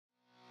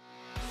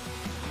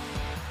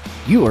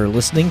You are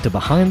listening to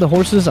Behind the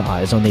Horse's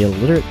Eyes on the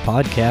Illiterate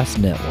Podcast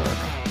Network.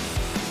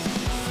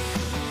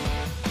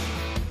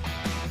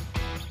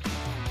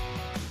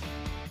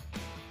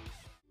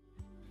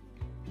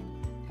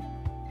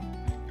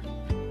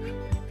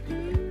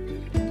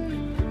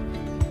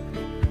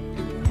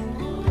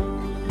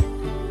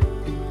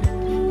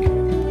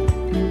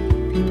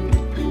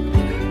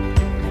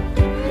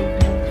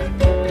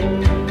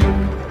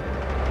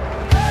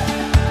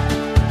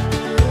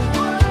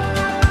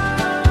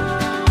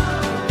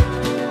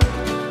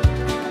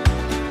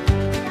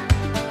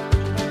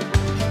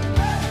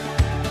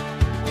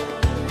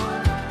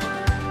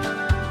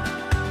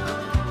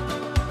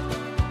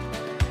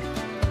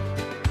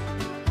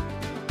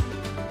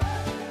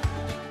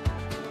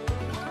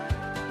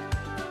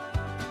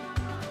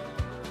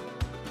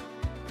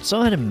 So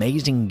I had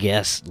amazing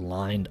guests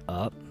lined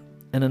up,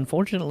 and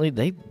unfortunately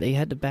they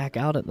had to back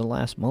out at the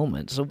last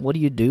moment. So what do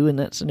you do in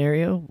that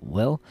scenario?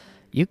 Well,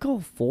 you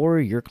call four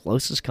of your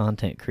closest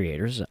content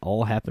creators that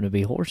all happen to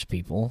be horse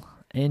people,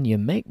 and you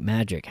make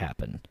magic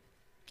happen.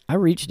 I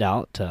reached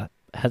out to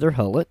Heather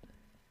Hullett,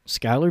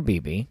 Skylar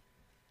Beebe,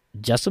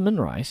 Jessamine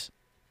Rice,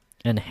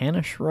 and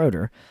Hannah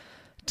Schroeder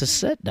to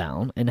sit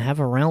down and have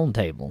a round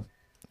table.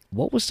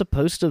 What was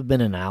supposed to have been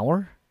an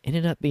hour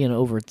ended up being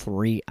over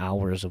 3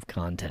 hours of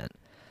content.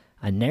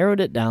 I narrowed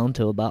it down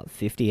to about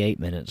 58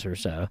 minutes or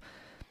so,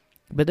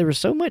 but there was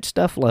so much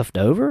stuff left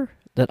over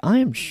that I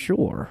am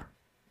sure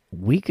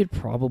we could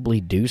probably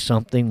do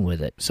something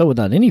with it. So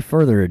without any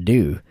further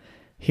ado,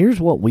 here's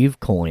what we've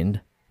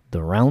coined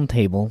the Round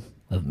Table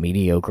of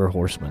Mediocre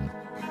Horsemen.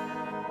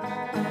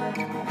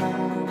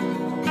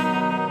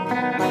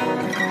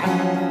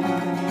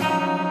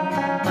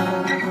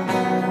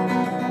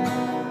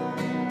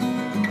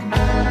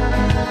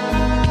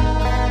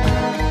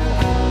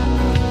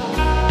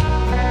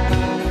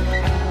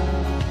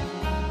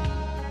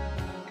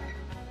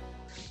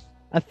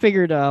 I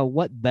figured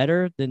what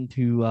better than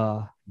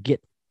to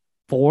get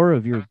four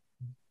of your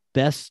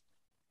best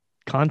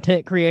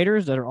content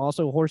creators that are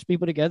also horse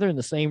people together in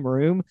the same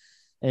room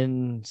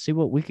and see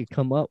what we could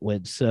come up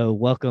with. So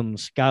welcome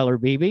Skylar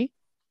Beebe,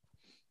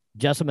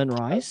 Jessamine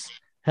Rice,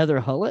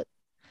 Heather Hullett,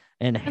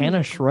 and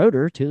Hannah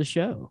Schroeder to the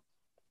show.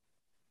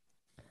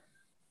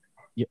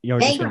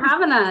 Thanks for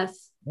having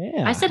us.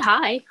 Yeah. I said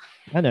hi.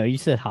 I know, you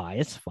said hi.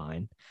 It's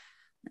fine.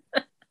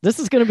 This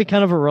is going to be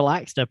kind of a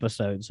relaxed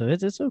episode, so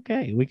it's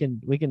okay. We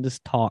can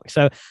just talk.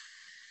 So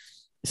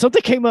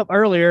something came up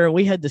earlier, and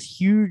we had this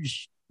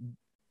huge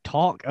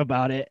talk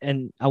about it,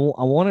 and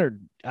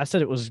I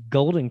said it was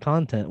golden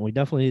content. We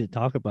definitely need to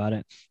talk about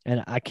it,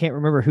 and I can't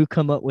remember who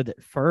come up with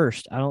it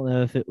first. I don't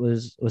know if it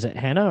was it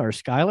Hannah or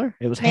Skylar?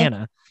 It was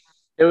Hannah.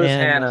 It was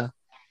Hannah.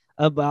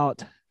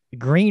 About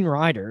green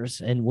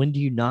riders, and when do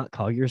you not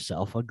call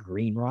yourself a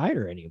green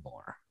rider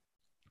anymore?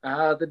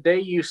 The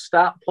day you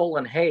stop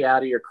pulling hay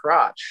out of your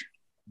crotch.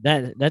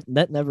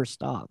 That never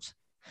stops.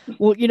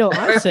 Well,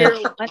 I said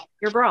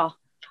your bra.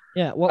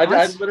 Yeah. Well,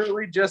 I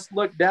literally just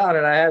looked down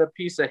and I had a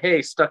piece of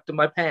hay stuck to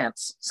my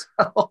pants.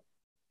 So.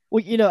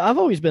 Well, I've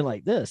always been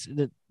like this.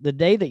 The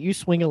day that you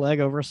swing a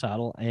leg over a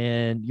saddle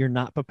and you're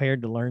not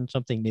prepared to learn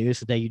something new is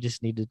the day you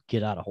just need to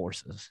get out of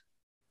horses.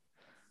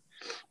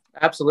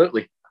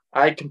 Absolutely.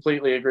 I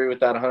completely agree with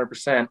that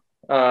 100%.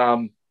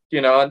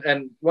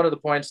 And one of the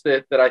points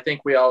that I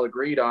think we all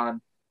agreed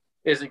on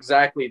is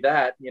exactly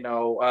that,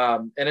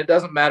 and it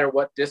doesn't matter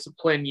what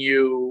discipline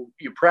you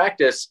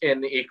practice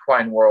in the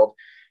equine world,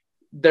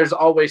 there's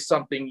always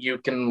something you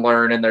can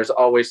learn and there's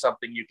always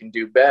something you can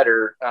do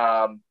better.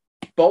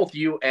 Both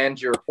you and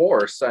your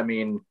horse. I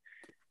mean,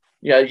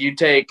 you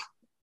take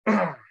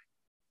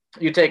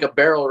a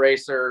barrel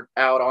racer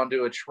out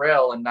onto a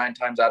trail and 9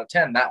 times out of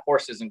 10, that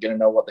horse isn't going to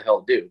know what the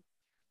hell to do.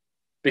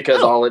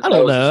 Because all it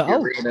knows is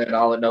arena and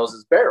all it knows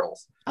is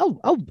barrels. I'll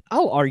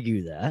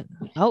argue that.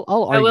 I'll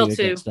argue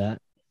against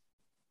that.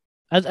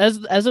 As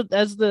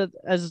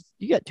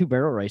you got 2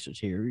 barrel racers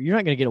here, you're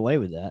not going to get away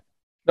with that.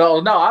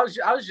 No. I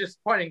was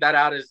just pointing that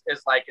out as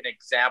like an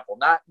example,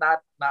 not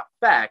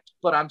fact.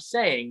 But I'm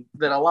saying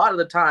that a lot of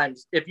the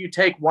times, if you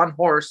take one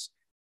horse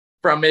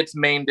from its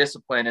main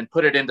discipline and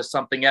put it into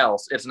something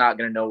else, it's not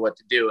going to know what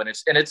to do, and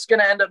it's going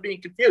to end up being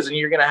confused, and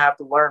you're going to have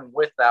to learn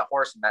with that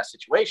horse in that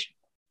situation.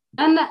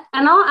 And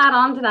I'll add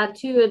on to that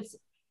too.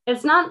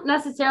 It's not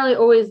necessarily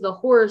always the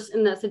horse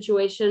in that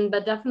situation,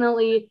 but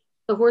definitely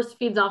the horse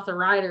feeds off the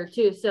rider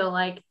too. So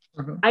like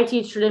I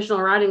teach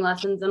traditional riding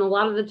lessons, and a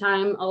lot of the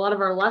time, a lot of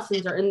our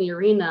lessons are in the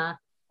arena.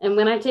 And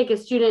when I take a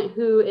student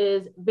who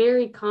is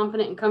very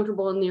confident and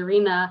comfortable in the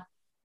arena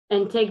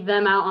and take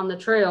them out on the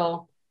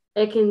trail,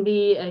 it can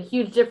be a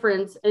huge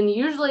difference. And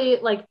usually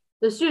like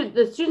the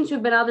students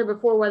who've been out there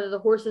before, whether the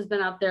horse has been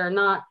out there or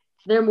not,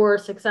 they're more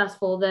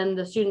successful than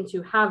the students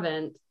who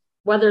haven't,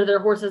 whether their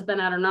horse has been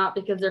out or not,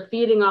 because they're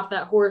feeding off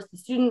that horse. The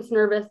student's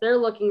nervous. They're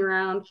looking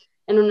around.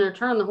 And in their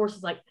turn, the horse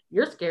is like,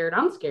 you're scared.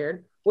 I'm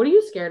scared. What are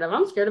you scared of?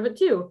 I'm scared of it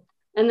too.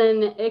 And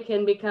then it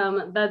can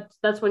become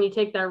that's when you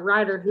take that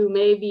rider who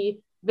may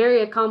be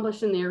very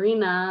accomplished in the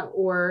arena,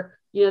 or,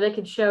 they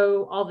could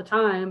show all the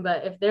time.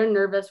 But if they're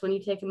nervous when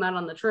you take them out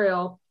on the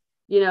trail,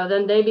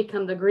 then they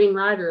become the green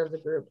rider of the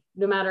group,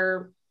 no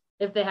matter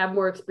if they have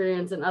more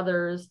experience than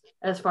others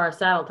as far as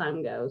saddle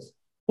time goes.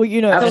 Well,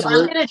 so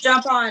I'm going to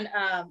jump on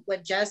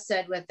what Jess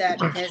said with that,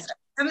 because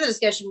some of the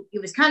discussion,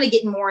 it was kind of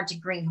getting more into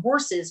green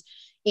horses,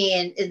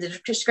 and the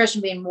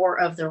discussion being more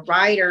of the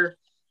rider.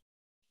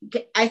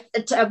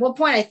 At what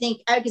point, I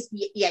think, I guess,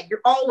 yeah,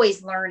 you're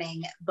always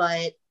learning,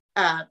 but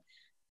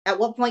at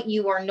what point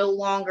you are no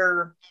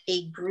longer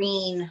a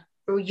green,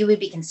 or you would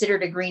be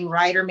considered a green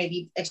rider,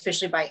 maybe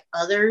especially by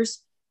others,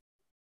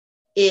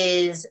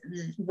 is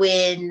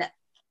when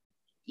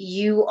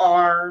you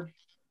are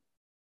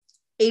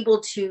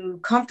able to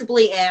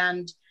comfortably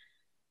and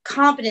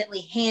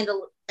competently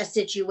handle a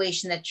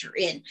situation that you're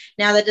in.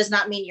 Now, that does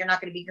not mean you're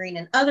not going to be green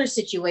in other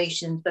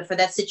situations, but for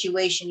that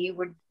situation, you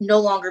would no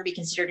longer be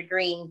considered a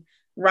green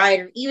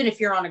rider, even if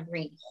you're on a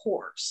green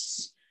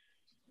horse.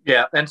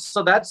 Yeah. And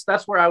so that's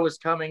where I was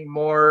coming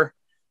more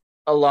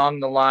along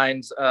the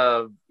lines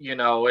of,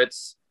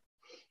 it's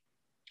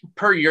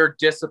per your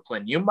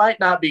discipline. You might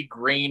not be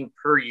green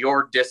per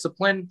your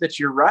discipline that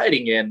you're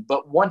riding in,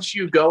 but once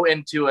you go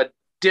into a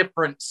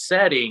different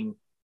setting,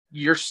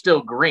 you're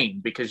still green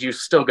because you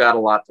still got a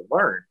lot to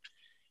learn.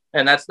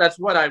 And that's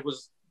what I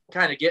was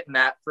kind of getting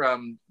at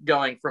from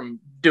going from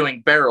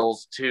doing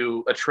barrels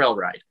to a trail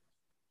ride.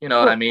 You know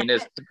what I mean?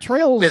 Is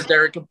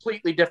there a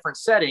completely different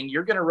setting?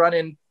 You're going to run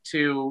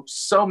into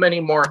so many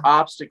more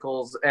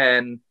obstacles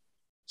and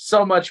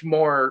so much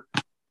more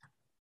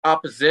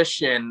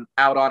opposition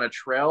out on a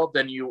trail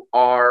than you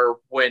are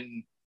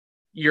when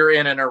you're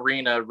in an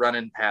arena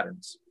running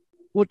patterns.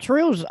 Well,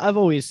 trails, I've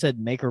always said,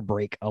 make or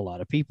break a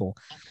lot of people.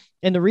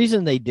 And the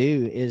reason they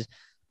do is,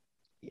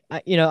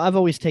 I've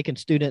always taken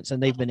students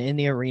and they've been in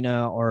the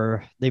arena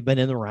or they've been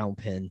in the round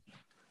pen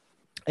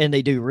and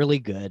they do really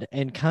good.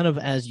 And kind of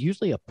as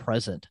usually a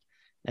present,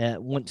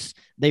 once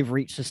they've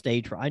reached the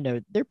stage where I know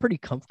they're pretty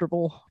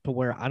comfortable to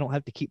where I don't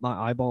have to keep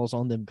my eyeballs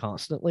on them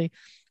constantly.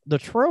 The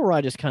trail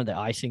ride is kind of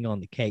the icing on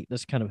the cake.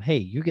 That's kind of, hey,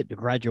 you get to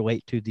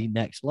graduate to the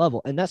next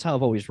level. And that's how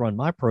I've always run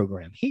my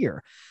program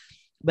here.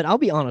 But I'll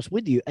be honest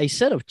with you, a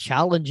set of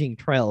challenging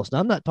trails. Now,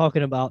 I'm not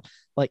talking about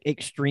like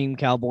extreme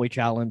cowboy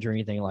challenge or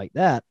anything like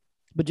that,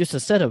 but just a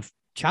set of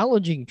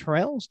challenging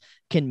trails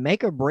can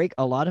make or break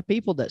a lot of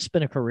people that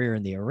spend a career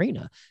in the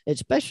arena,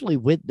 especially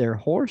with their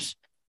horse.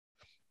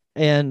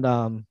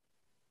 And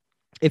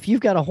if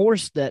you've got a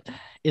horse that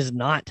is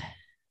not,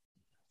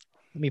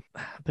 let me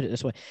put it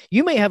this way.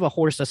 You may have a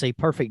horse that's a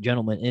perfect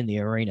gentleman in the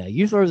arena.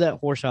 You throw that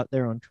horse out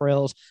there on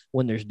trails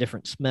when there's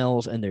different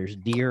smells and there's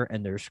deer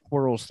and there's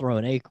squirrels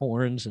throwing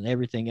acorns and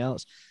everything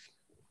else.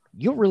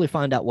 You'll really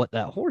find out what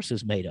that horse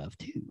is made of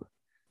too.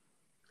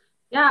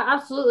 Yeah,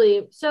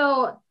 absolutely.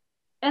 So,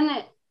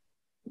 and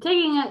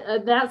taking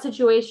that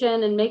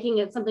situation and making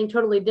it something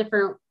totally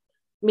different,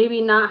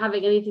 maybe not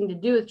having anything to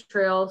do with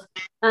trails.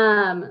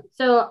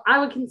 So I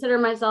would consider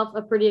myself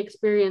a pretty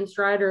experienced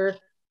rider.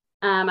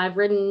 I've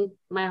ridden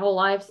my whole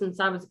life since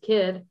I was a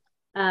kid.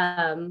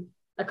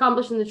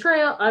 Accomplishing the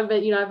trail, I've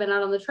been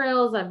out on the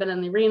trails. I've been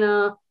in the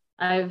arena.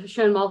 I've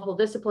shown multiple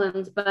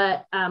disciplines.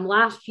 But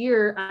last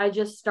year, I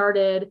just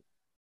started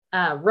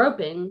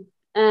roping,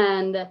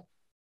 and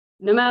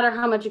no matter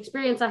how much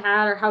experience I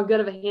had or how good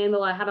of a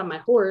handle I had on my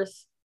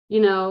horse,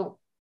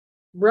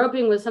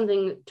 roping was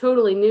something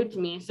totally new to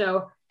me.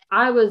 So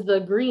I was the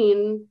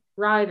green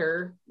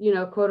rider,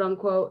 quote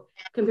unquote,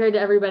 compared to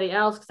everybody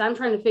else, because I'm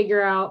trying to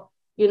figure out,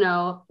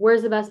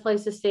 where's the best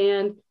place to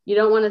stand. You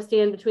don't want to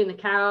stand between the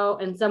cow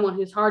and someone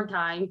who's hard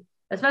tying,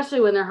 especially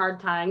when they're hard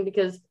tying,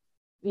 because,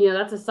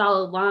 that's a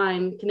solid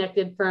line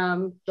connected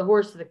from the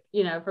horse to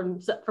the,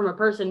 from a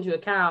person to a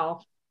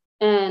cow.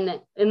 And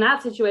in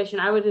that situation,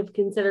 I would have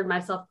considered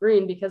myself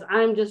green, because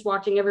I'm just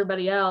watching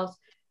everybody else,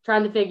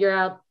 trying to figure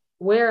out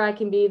where I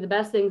can be, the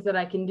best things that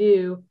I can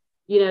do,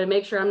 to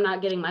make sure I'm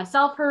not getting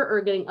myself hurt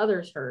or getting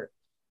others hurt,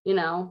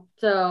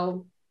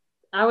 So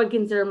I would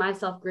consider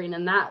myself green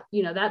in that,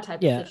 that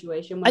type of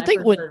situation. I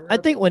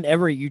think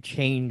whenever you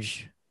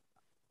change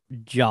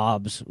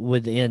jobs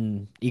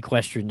within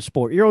equestrian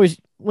sport,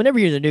 whenever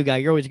you're the new guy,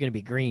 you're always going to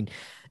be green.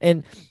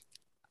 And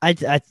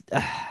I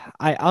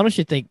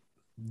honestly think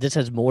this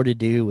has more to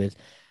do with,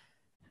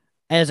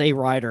 as a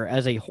rider,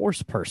 as a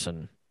horse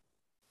person,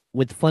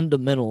 with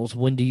fundamentals.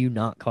 When do you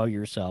not call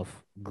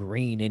yourself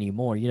green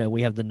anymore?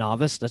 We have the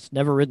novice that's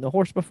never ridden the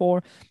horse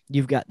before.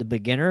 You've got the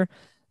beginner.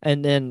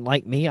 And then,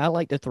 like me, I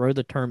like to throw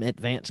the term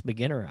advanced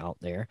beginner out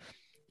there.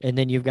 And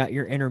then you've got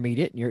your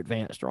intermediate and your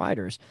advanced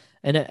riders.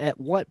 And at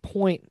what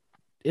point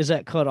is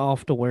that cut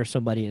off to where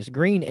somebody is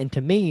green? And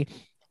to me,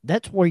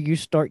 that's where you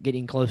start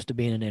getting close to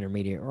being an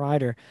intermediate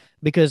rider,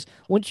 because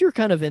once you're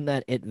kind of in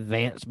that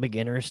advanced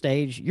beginner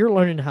stage, you're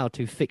learning how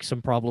to fix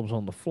some problems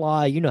on the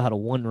fly. You know how to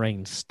one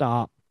rein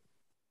stop.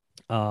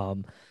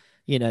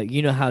 You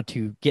know how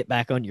to get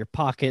back on your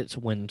pockets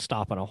when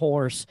stopping a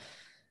horse.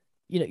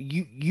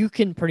 You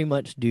can pretty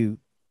much do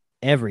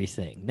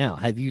everything. Now,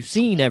 have you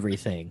seen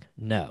everything?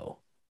 No.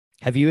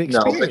 Have you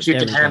experienced but you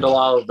can everything? handle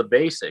all of the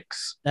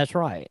basics. That's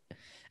right.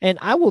 And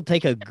I will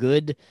take a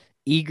good,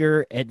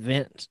 eager,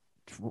 advanced,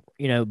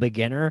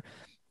 beginner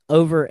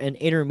over an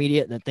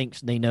intermediate that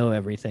thinks they know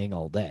everything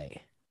all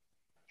day.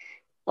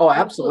 Oh,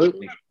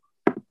 absolutely.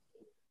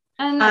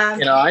 And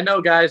I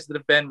know guys that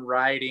have been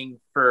riding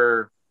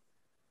for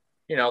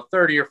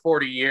 30 or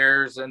 40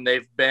 years, and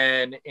they've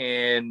been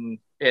in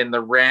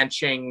the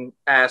ranching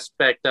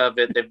aspect of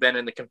it. They've been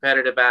in the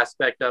competitive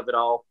aspect of it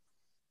all.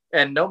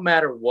 And no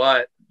matter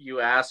what you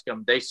ask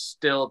them, they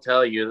still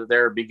tell you that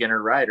they're a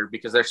beginner rider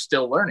because they're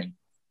still learning,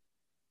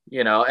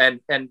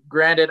 and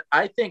granted,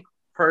 I think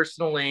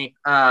personally,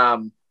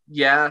 in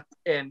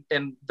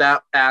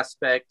that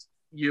aspect,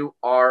 you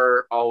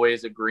are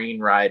always a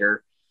green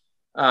rider,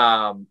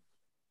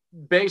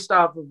 based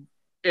off of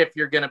if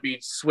you're going to be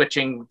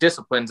switching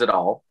disciplines at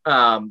all.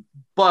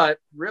 But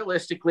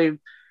realistically,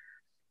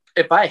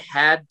 if I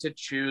had to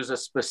choose a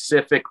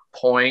specific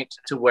point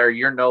to where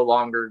you're no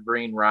longer a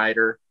green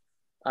rider,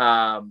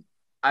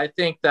 I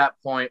think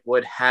that point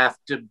would have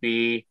to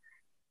be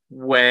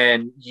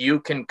when you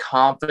can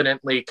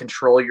confidently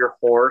control your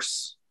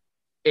horse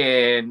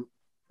in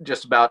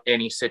just about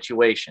any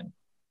situation.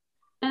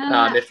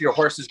 If your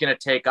horse is going to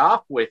take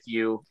off with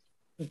you,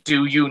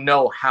 do you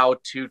know how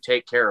to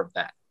take care of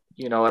that?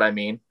 You know what I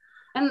mean?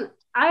 And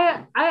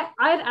I'd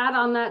add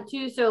on that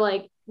too. So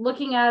like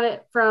looking at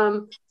it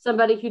from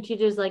somebody who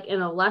teaches like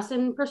in a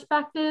lesson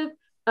perspective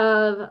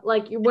of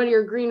like when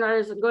your green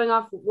riders, going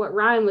off what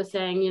Ryan was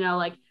saying,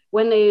 like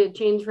when they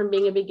change from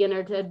being a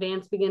beginner to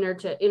advanced beginner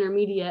to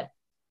intermediate.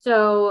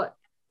 So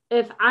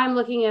if I'm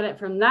looking at it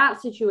from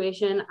that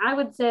situation, I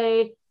would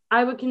say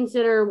I would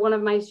consider one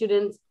of my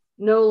students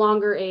no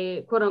longer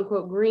a quote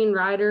unquote green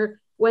rider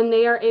when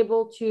they are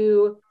able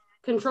to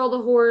control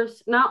the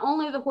horse, not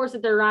only the horse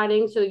that they're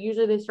riding. So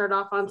usually they start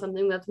off on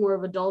something that's more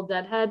of a dull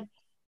deadhead,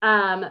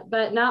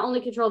 but not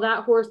only control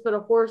that horse, but a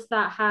horse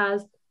that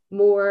has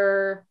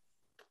more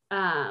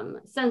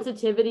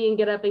sensitivity and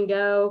get up and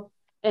go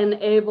and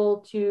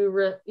able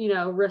to,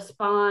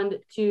 respond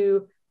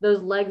to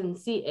those legs and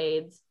seat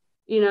aids.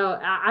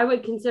 I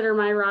would consider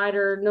my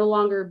rider no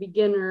longer a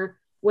beginner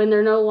when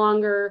they're no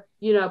longer,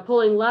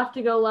 pulling left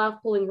to go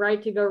left, pulling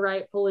right to go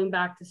right, pulling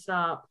back to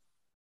stop.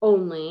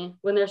 Only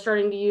when they're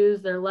starting to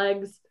use their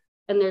legs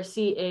and their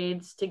seat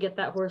aids to get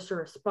that horse to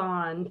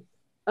respond,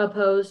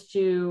 opposed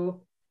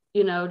to,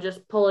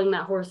 just pulling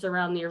that horse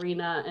around the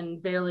arena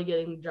and barely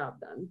getting the job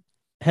done.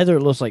 Heather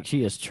looks like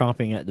she is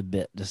chomping at the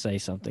bit to say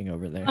something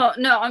over there. Oh,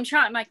 no, I'm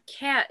trying. My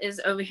cat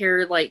is over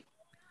here, like,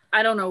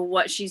 I don't know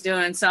what she's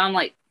doing. So I'm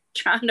like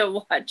trying to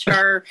watch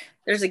her.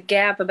 There's a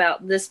gap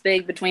about this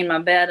big between my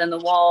bed and the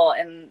wall,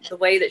 and the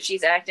way that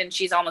she's acting,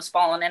 she's almost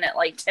fallen in it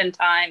like 10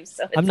 times.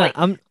 So it's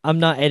I'm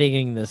not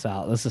editing this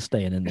out. This is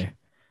staying in there.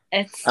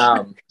 It's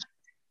go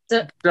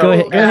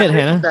ahead,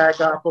 Hannah. Back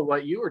off of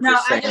what you were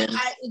just saying.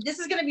 This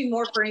is going to be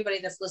more for anybody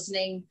that's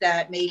listening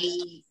that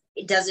maybe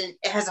it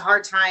has a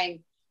hard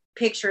time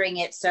picturing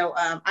it. So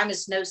I'm a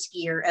snow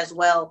skier as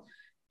well,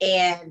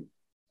 and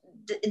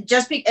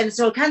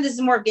so kind of this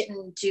is more of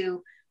getting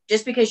to,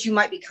 just because you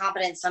might be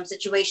competent in some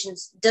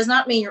situations does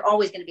not mean you're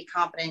always going to be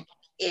competent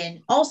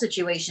in all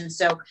situations.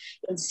 So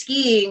in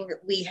skiing,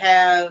 we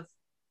have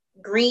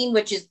green,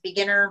 which is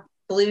beginner,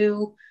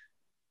 blue,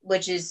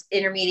 which is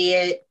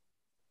intermediate,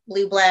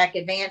 blue, black,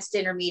 advanced,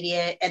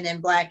 intermediate, and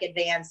then black,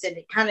 advanced. And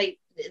it kind of,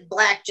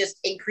 black just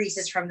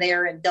increases from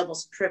there and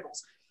doubles and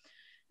triples.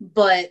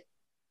 But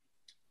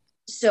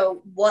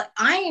so what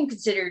I am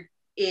considered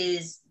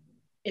is,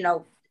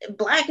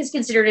 black is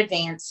considered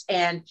advanced,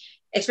 and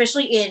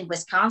especially in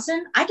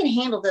Wisconsin, I can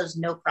handle those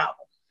no problem.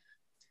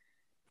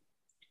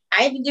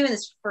 I have been doing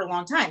this for a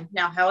long time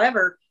now.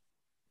 However,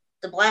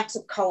 the blacks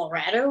of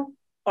Colorado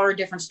are a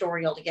different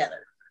story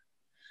altogether.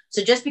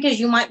 So just because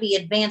you might be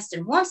advanced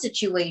in one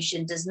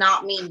situation does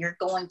not mean you're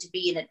going to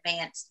be an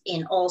advanced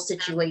in all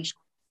situations.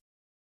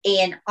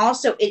 And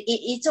also,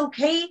 it's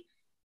okay.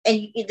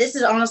 And this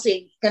is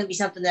honestly going to be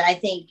something that I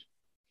think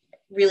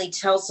really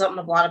tells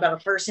something a lot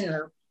about a person,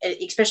 or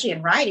especially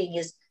in riding,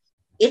 is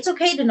it's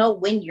okay to know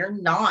when you're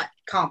not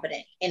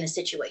competent in a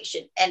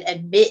situation and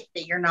admit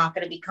that you're not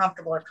going to be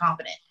comfortable or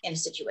competent in a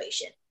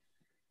situation.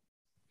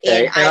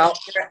 Okay, and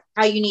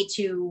how you need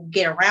to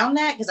get around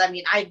that. Because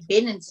I've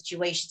been in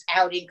situations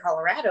out in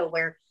Colorado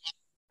where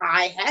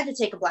I had to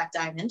take a black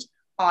diamond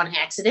on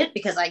accident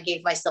because I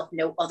gave myself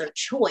no other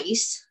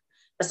choice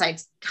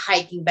besides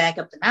hiking back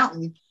up the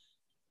mountain.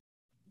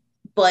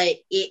 But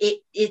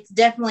it's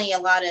definitely a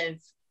lot of,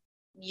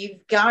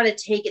 you've got to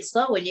take it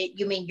slow, and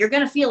you're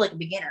going to feel like a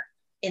beginner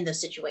in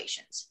those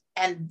situations,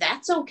 and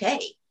that's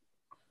okay.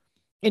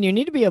 And you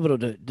need to be able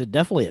to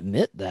definitely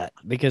admit that,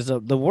 because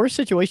the worst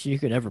situation you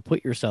could ever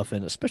put yourself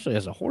in, especially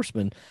as a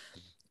horseman,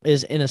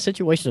 is in a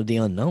situation of the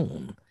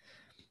unknown.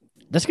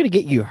 That's going to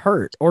get you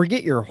hurt or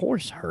get your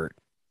horse hurt.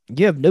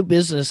 You have no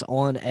business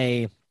on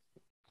a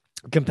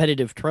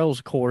competitive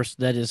trails course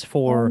that is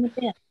for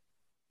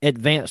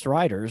advanced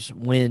riders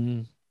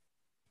when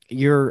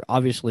you're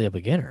obviously a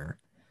beginner.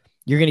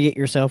 You're going to get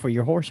yourself or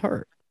your horse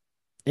hurt.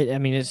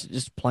 It's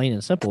just plain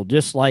and simple.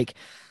 Just like,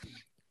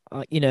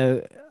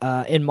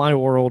 in my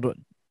world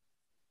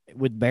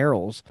with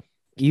barrels,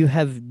 you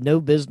have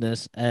no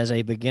business as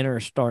a beginner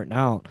starting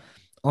out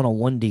on a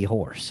 1D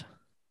horse,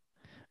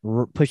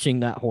 pushing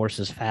that horse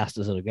as fast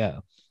as it'll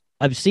go.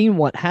 I've seen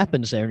what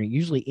happens there, and it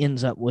usually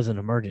ends up with an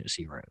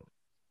emergency room.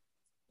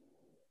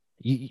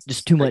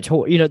 Just too much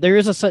horse. There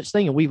is a such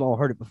thing, and we've all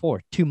heard it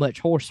before. Too much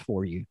horse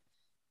for you.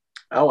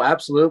 Oh,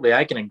 absolutely.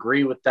 I can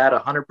agree with that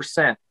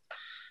 100%.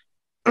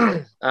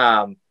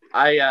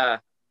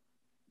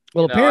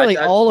 Apparently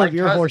all of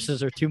your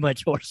horses are too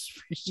much horse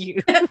for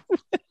you.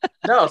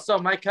 No, so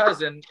my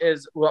cousin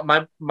is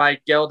my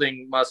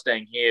gelding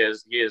Mustang. He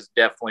is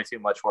definitely too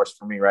much horse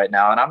for me right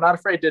now, and I'm not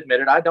afraid to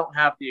admit it. I don't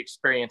have the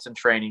experience and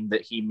training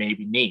that he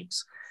maybe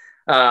needs,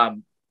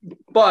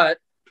 but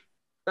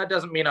that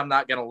doesn't mean I'm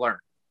not going to learn.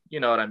 You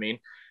know what I mean?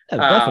 Oh,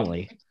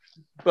 definitely.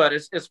 But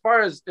as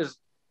far as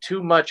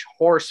too much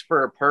horse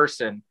for a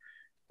person,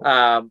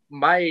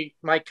 my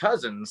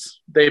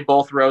cousins, they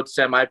both rode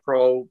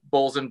semi-pro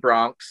bulls and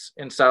broncs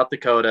in South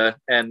Dakota,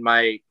 and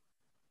my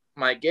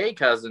gay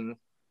cousin,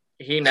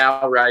 he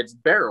now rides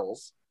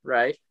barrels,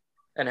 right?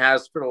 And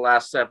has for the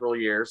last several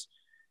years.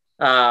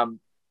 And,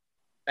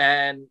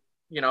 in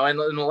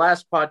the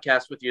last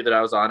podcast with you that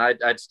I was on,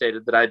 I'd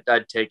stated that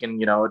I'd taken,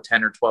 a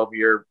 10 or 12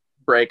 year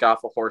break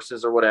off of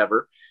horses or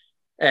whatever.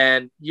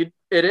 And it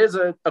is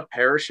a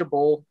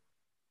perishable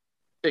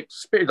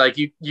experience. Like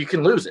you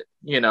can lose it,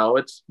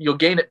 you'll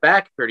gain it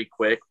back pretty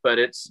quick, but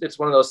it's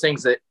one of those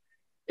things that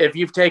if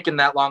you've taken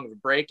that long of a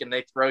break and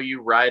they throw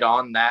you right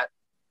on that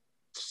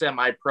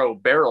semi-pro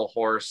barrel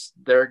horse,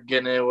 they're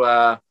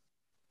gonna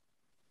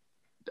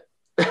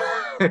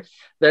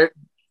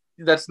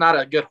that's not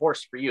a good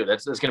horse for you.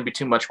 That's going to be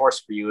too much horse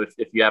for you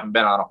if you haven't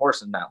been on a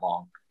horse in that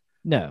long.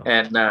 No.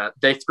 And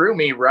they threw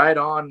me right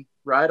on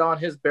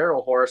his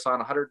barrel horse on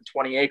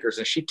 120 acres,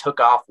 and she took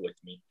off with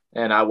me,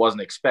 and I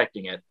wasn't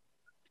expecting it.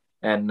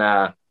 And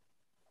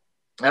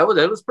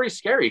it was pretty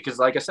scary because,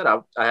 like I said,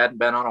 I hadn't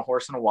been on a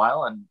horse in a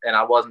while, and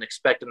I wasn't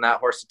expecting that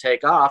horse to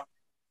take off.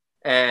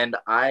 And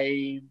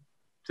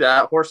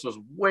that horse was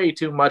way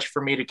too much for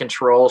me to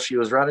control. She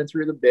was running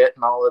through the bit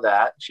and all of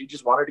that. She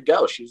just wanted to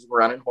go. She was a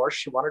running horse.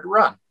 She wanted to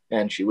run,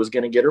 and she was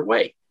going to get her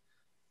way.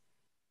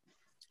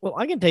 Well,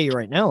 I can tell you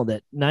right now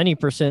that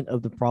 90%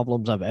 of the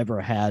problems I've ever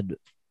had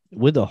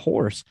with a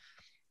horse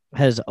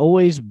has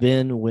always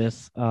been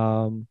with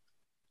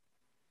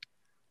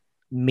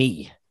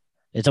me.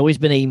 It's always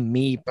been a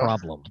me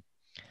problem.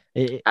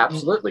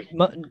 Absolutely.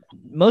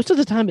 Most of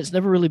the time, it's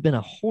never really been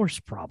a horse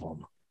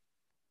problem.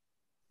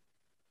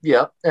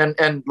 Yeah.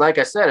 And like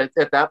I said,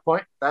 at that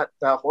point, that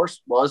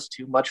horse was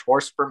too much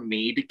horse for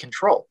me to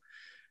control.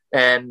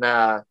 And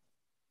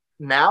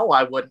now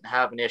I wouldn't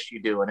have an issue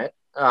doing it.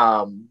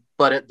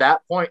 But at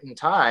that point in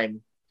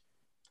time,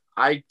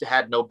 I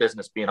had no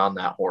business being on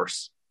that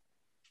horse.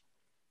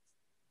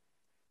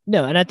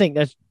 No, and I think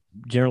that's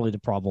generally the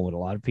problem with a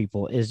lot of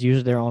people is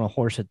usually they're on a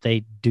horse that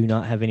they do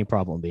not have any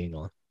problem being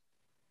on.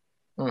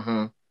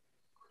 Mm-hmm.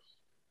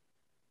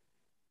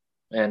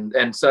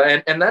 And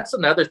so that's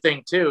another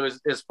thing too, is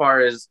as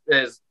far as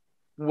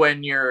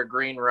when you're a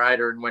green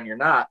rider and when you're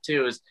not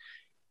too, is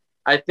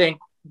I think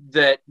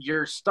that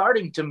you're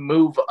starting to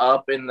move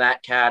up in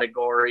that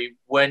category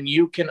when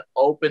you can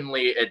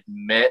openly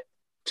admit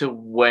to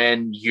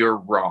when you're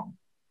wrong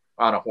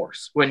on a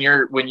horse, when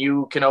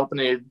you can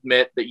openly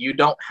admit that you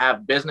don't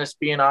have business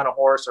being on a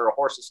horse, or a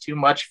horse is too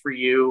much for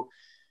you,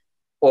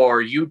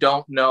 or you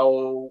don't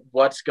know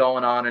what's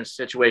going on in a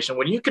situation.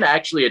 When you can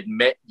actually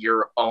admit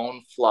your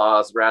own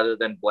flaws rather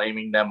than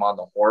blaming them on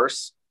the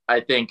horse,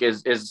 I think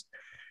is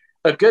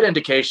a good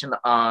indication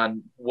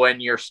on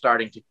when you're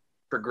starting to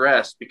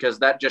progress, because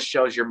that just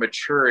shows your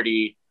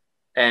maturity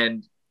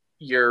and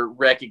your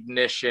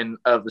recognition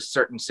of a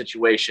certain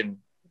situation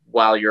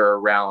while you're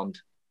around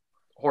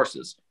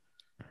horses.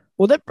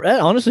 Well, that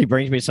honestly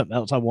brings me to something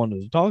else I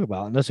wanted to talk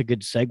about, and that's a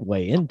good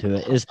segue into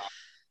it, is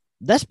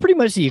that's pretty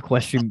much the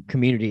equestrian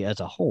community as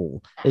a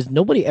whole, is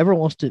nobody ever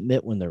wants to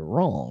admit when they're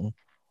wrong.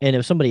 And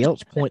if somebody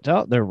else points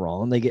out they're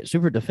wrong, they get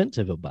super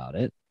defensive about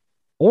it.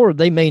 Or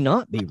they may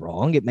not be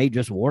wrong. It may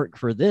just work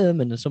for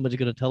them. And then somebody's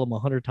going to tell them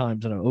 100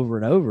 times and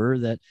over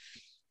that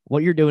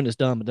what you're doing is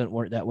dumb. It doesn't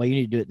work that way. You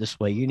need to do it this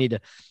way. You need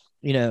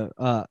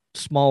to,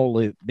 small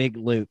loop, big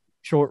loop,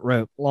 short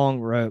rope, long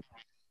rope.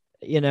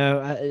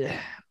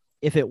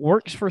 If it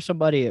works for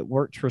somebody, it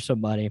works for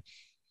somebody.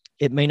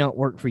 It may not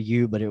work for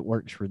you, but it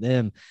works for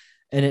them.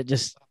 And it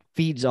just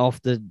feeds off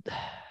and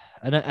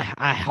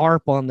I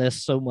harp on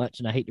this so much,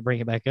 and I hate to bring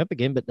it back up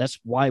again, but that's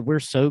why we're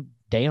so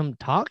damn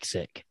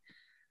toxic.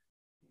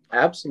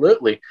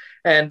 Absolutely.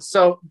 And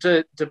so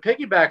to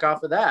piggyback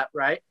off of that,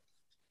 right?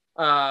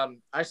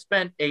 I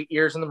spent 8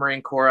 years in the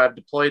Marine Corps. I've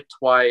deployed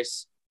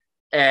twice,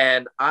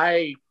 and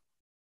I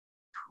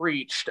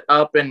preached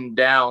up and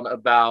down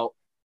about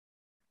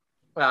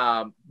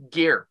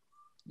gear,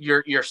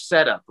 your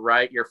setup,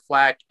 right? Your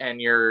flak and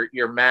your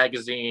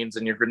magazines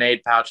and your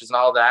grenade pouches and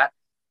all that.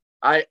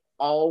 I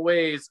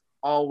always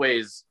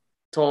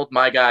told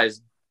my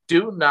guys,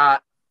 do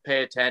not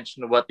pay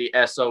attention to what the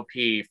SOP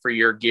for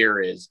your gear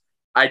is.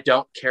 I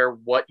don't care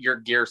what your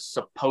gear's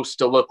supposed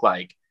to look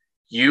like.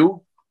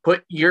 You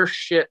put your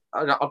shit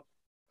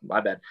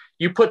my bad.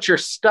 You put your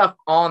stuff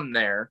on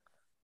there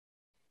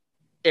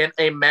in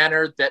a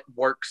manner that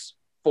works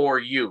for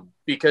you,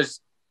 because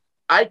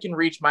I can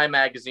reach my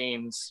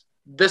magazines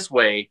this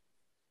way,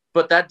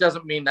 but that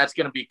doesn't mean that's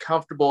going to be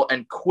comfortable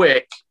and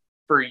quick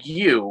for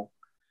you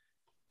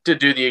to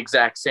do the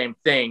exact same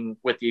thing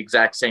with the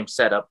exact same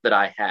setup that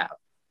I have.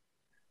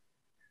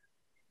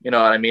 You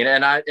know what I mean?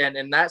 And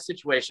in that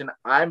situation,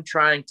 I'm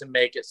trying to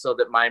make it so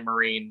that my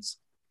Marines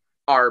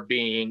are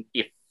being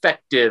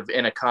effective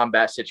in a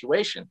combat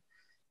situation.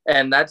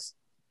 And that's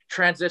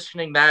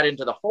transitioning that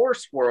into the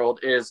horse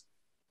world. Is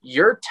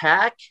your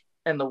tack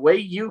and the way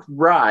you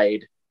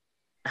ride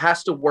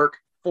has to work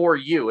for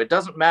you. It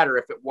doesn't matter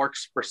if it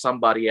works for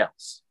somebody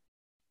else.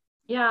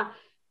 Yeah.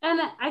 And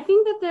I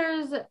think that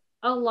there's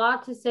a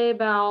lot to say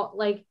about,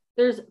 like,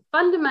 there's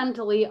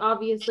fundamentally,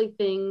 obviously,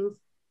 things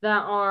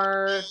that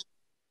are,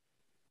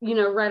 you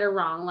know, right or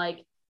wrong.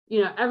 Like,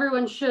 you know,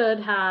 everyone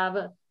should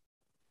have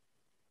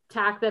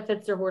tack that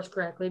fits their horse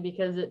correctly,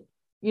 because it,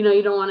 you know,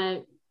 you don't want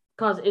to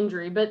cause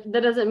injury, but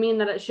that doesn't mean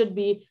that it should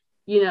be,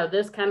 you know,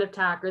 this kind of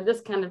tack or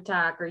this kind of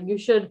tack, or you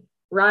should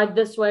ride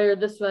this way or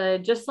this way.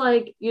 Just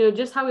like, you know,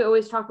 just how we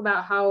always talk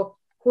about how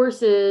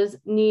horses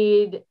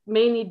may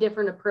need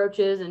different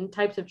approaches and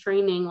types of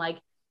training. Like,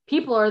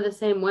 people are the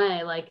same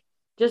way. Like,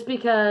 just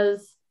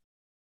because,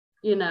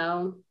 you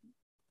know,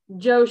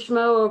 Joe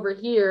Schmo over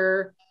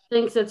here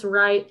thinks it's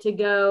right to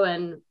go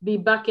and be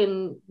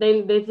bucking,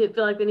 they feel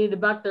like they need to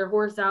buck their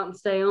horse out and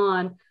stay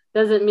on,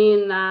 doesn't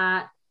mean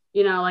that,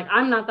 you know, like,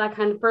 I'm not that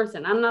kind of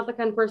person. I'm not the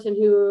kind of person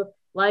who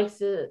likes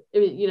to,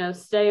 you know,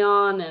 stay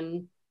on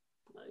and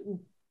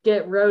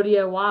get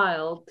rodeo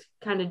wild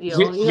kind of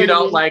deal. You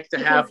don't like to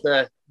have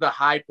the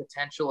high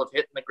potential of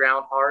hitting the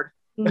ground hard?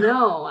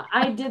 No,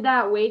 I did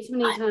that way too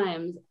many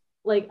times.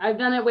 Like, I've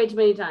done it way too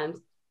many times.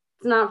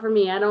 It's not for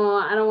me. I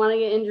don't want to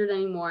get injured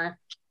anymore.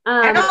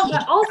 But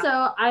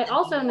I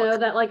also know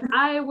that, like,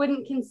 I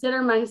wouldn't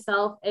consider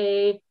myself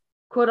a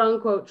quote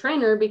unquote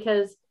trainer,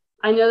 because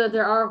I know that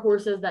there are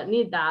horses that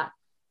need that.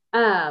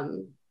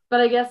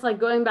 But I guess, like,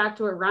 going back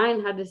to what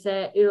Ryan had to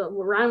say, you know,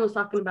 what Ryan was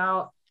talking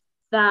about,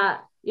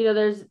 that, you know,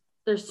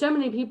 there's so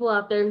many people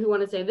out there who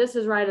want to say this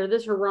is right or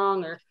this is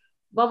wrong or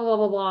blah, blah,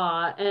 blah, blah,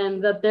 blah,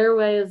 and that their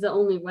way is the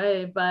only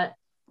way. But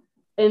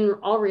in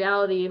all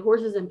reality,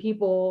 horses and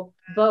people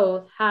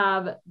both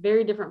have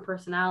very different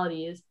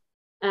personalities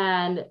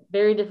and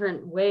very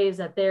different ways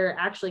that they're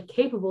actually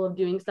capable of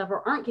doing stuff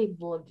or aren't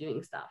capable of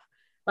doing stuff.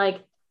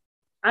 Like,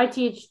 I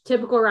teach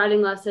typical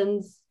riding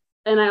lessons,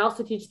 and I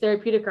also teach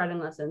therapeutic riding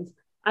lessons.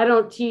 I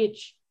don't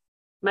teach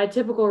my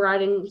typical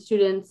riding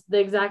students the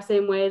exact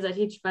same way as I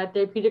teach my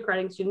therapeutic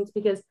riding students,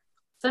 because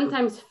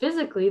sometimes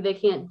physically they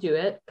can't do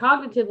it.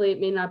 Cognitively, it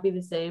may not be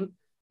the same.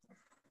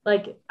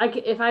 Like,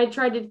 if I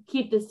tried to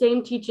keep the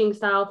same teaching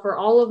style for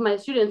all of my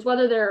students,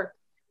 whether they're,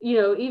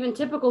 you know, even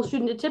typical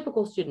student to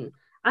typical student,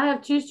 I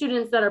have two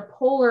students that are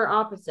polar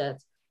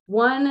opposites.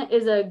 One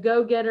is a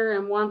go-getter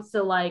and wants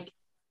to, like,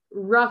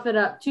 rough it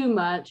up too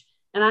much,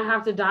 and I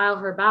have to dial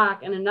her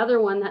back. And another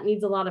one that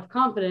needs a lot of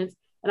confidence,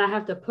 and I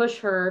have to push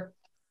her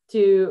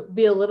to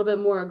be a little bit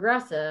more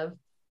aggressive.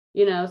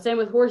 You know, same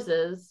with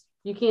horses.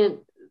 You can't,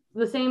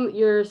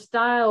 your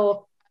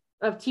style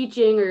of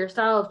teaching or your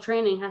style of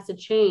training has to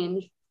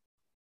change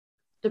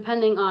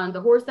depending on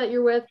the horse that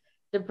you're with,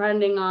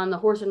 depending on the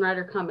horse and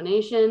rider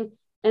combination.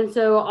 And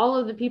so all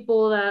of the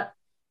people that,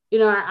 you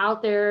know, are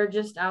out there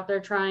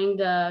trying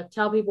to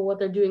tell people what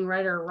they're doing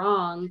right or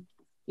wrong,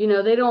 you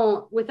know, they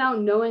don't,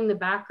 without knowing the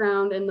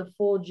background and the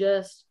full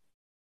gist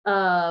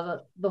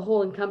of the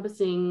whole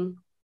encompassing,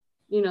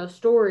 you know,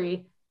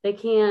 story, they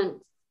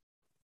can't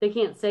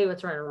say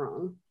what's right or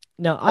wrong.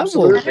 No, I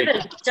will will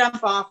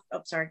jump off.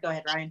 Oh, sorry. Go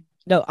ahead, Ryan.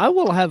 No, I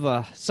will have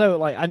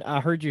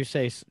I heard you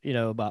say, you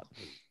know, about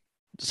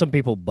some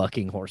people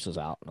bucking horses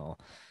out and all.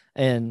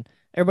 And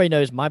everybody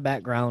knows my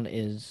background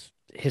is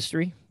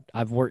history.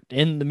 I've worked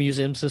in the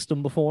museum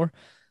system before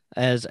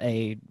as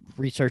a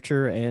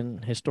researcher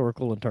and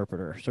historical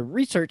interpreter. So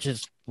research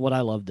is what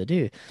I love to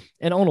do.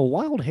 And on a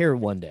wild hare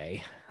one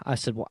day, I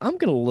said, well, I'm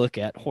going to look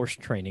at horse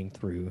training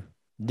through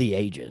the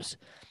ages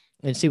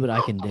and see what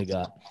I can dig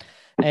up.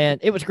 And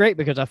it was great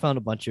because I found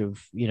a bunch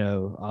of, you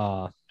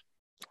know,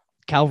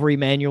 cavalry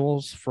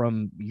manuals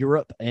from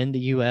Europe and the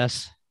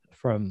U.S.,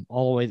 from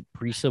all the way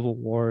pre-Civil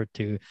War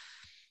to,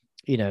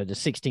 you know, the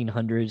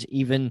 1600s,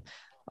 even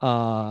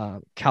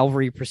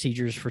cavalry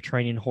procedures for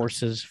training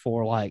horses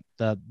for, like,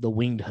 the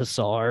winged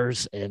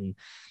hussars and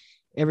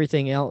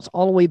everything else,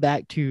 all the way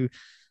back to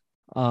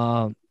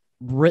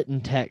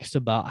written text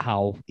about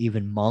how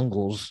even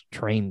Mongols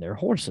trained their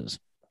horses.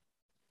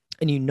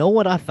 And you know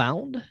what I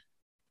found?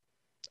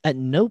 At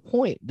no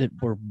point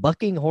were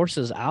bucking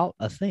horses out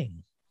a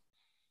thing.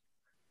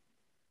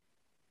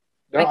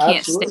 No, I can't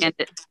absolutely stand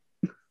it.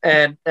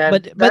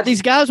 But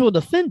these guys will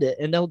defend it,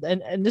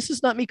 and this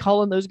is not me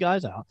calling those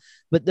guys out,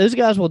 but those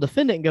guys will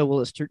defend it and go,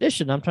 well, it's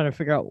tradition. I'm trying to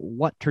figure out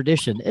what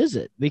tradition is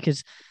it,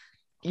 because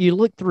you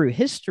look through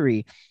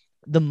history,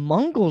 the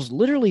Mongols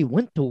literally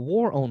went to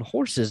war on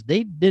horses.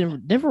 They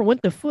never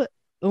went to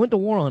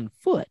war on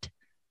foot.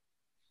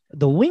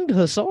 The winged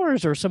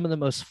hussars are some of the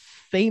most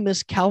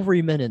famous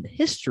cavalrymen in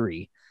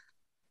history,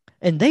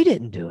 and they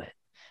didn't do it.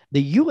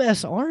 The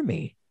U.S.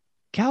 Army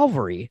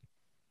cavalry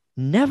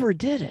never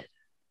did it.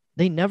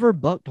 They never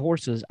bucked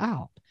horses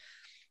out.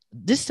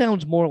 This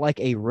sounds more like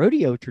a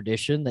rodeo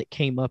tradition that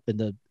came up in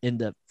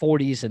the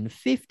 40s and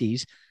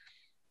 50s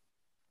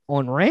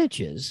on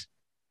ranches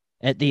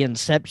at the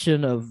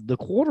inception of the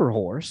quarter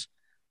horse,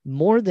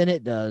 more than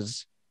it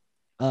does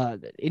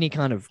any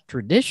kind of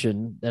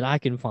tradition that I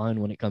can find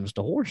when it comes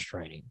to horse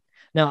training.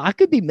 Now, I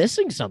could be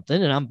missing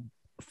something, and I'm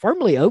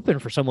firmly open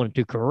for someone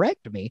to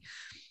correct me.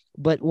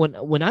 But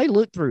when I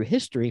look through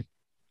history,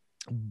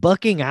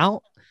 bucking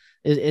out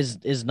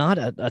is not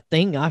a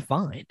thing I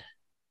find.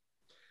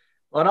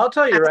 Well, and I'll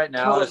tell you right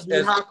now, it's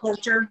yeehaw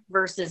culture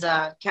versus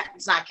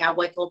it's not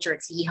cowboy culture,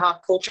 it's yeehaw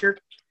culture.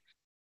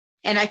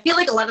 And I feel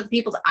like a lot of the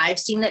people that I've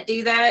seen that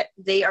do that,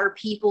 they are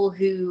people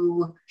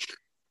who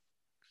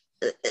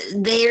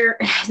they're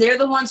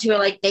the ones who are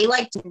like, they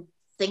like to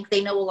think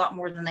they know a lot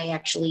more than they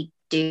actually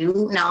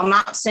do. Now, I'm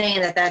not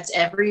saying that that's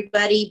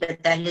everybody,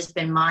 but that has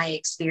been my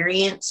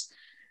experience,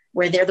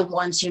 where they're the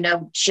ones who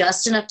know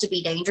just enough to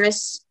be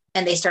dangerous,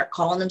 and they start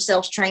calling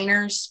themselves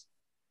trainers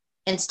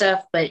and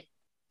stuff. But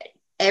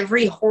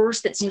every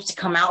horse that seems to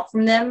come out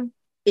from them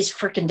is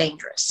freaking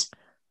dangerous.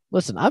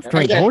 Listen, I've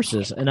trained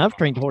horses, and I've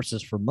trained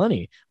horses for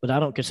money, but I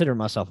don't consider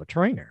myself a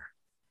trainer.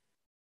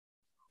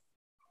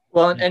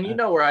 Well, and you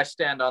know where I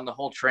stand on the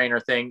whole trainer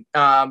thing.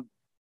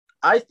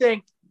 I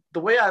think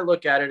the way I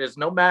look at it is,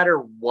 no matter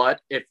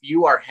what, if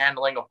you are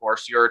handling a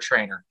horse, you're a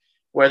trainer.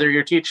 Whether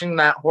you're teaching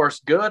that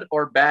horse good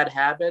or bad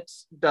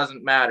habits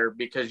doesn't matter,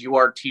 because you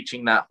are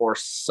teaching that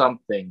horse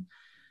something.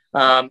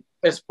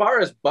 As far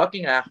as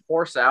bucking a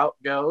horse out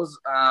goes,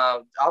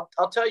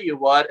 I'll tell you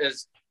what,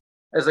 as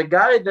a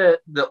guy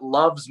that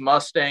loves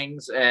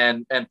Mustangs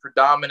and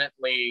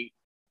predominantly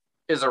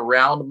is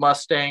around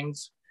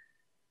Mustangs,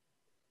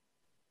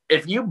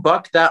 if you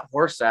buck that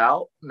horse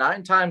out,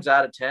 9 times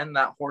out of 10,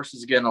 that horse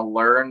is going to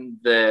learn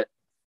that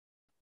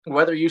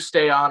whether you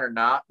stay on or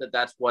not,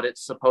 that's what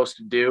it's supposed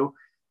to do,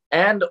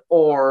 and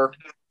or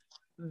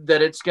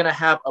that it's going to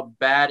have a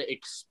bad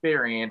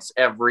experience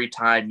every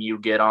time you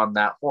get on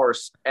that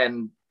horse,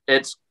 and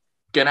it's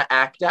going to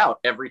act out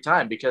every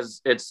time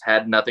because it's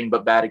had nothing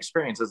but bad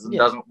experiences and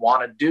doesn't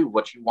want to do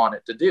what you want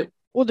it to do.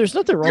 Well, there's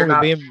nothing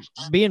wrong with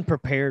being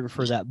prepared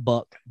for that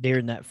buck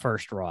during that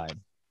first ride,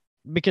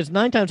 because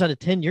 9 times out of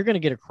 10, you're going to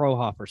get a crow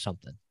hop or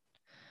something.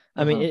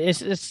 I mean, it's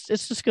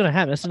just going to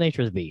happen. That's the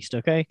nature of the beast.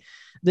 Okay.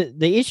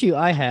 The issue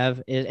I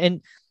have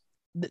is,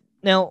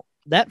 now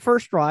that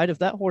first ride, if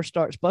that horse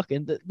starts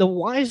bucking, the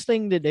wise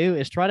thing to do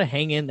is try to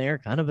hang in there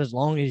kind of as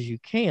long as you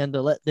can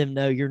to let them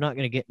know you're not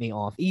going to get me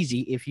off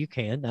easy if you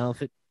can. Now,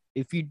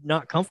 if you're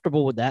not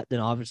comfortable with that, then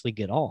obviously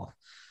get off.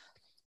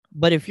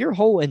 But if your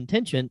whole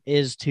intention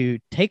is to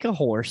take a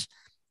horse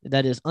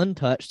that is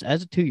untouched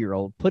as a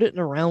 2-year-old, put it in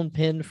a round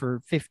pen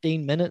for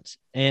 15 minutes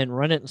and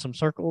run it in some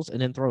circles and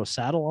then throw a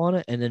saddle on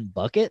it and then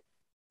buck it,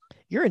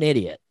 you're an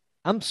idiot.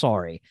 I'm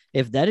sorry.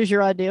 If that is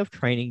your idea of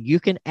training, you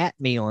can at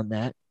me on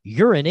that.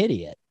 You're an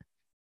idiot.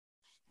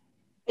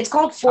 It's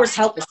called forced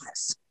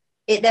helplessness.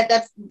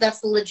 That's the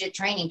legit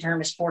training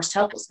term, is forced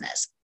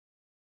helplessness.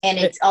 And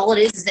it's all it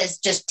is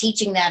just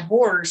teaching that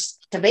horse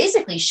to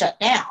basically shut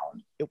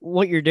down.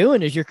 What you're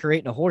doing is you're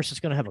creating a horse that's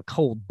going to have a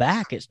cold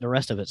back the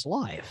rest of its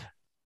life.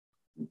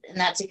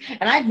 And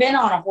I've been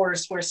on a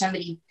horse where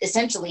somebody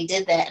essentially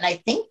did that. And I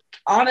think,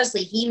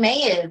 honestly, he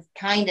may have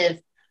kind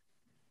of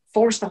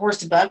forced the horse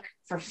to buck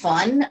for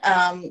fun,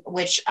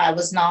 which I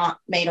was not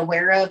made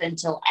aware of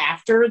until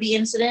after the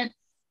incident.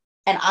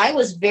 And I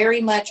was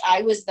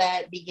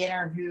that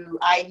beginner who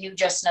I knew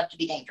just enough to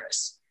be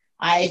dangerous.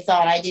 I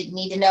thought I didn't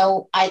need to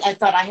know. I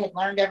thought I had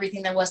learned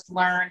everything there was to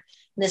learn,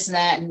 this and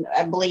that.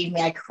 And believe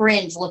me, I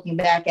cringe looking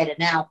back at it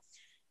now.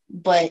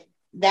 But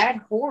that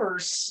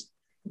horse,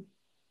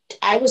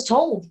 I was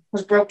told,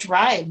 was broke to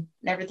ride and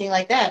everything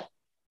like that.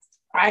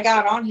 I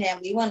got on him.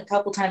 We went a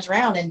couple times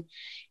around, and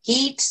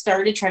he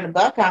started trying to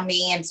buck on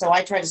me. And so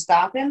I tried to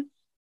stop him,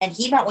 and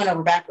he about went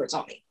over backwards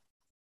on me.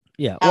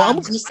 Yeah. Well,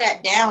 he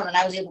sat down, and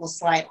I was able to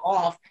slide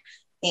off.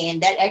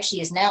 And that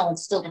actually is now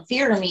instilled a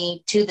fear to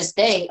me to this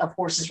day of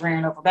horses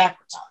running over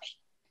backwards on me.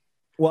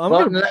 Well,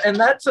 and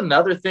that's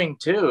another thing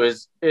too,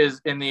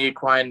 is in the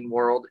equine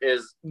world,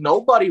 is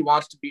nobody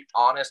wants to be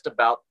honest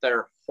about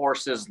their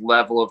horse's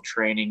level of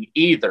training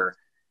either.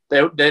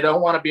 They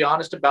don't want to be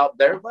honest about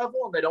their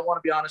level, and they don't want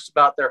to be honest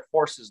about their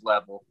horse's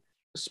level,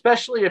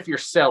 especially if you're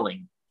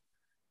selling.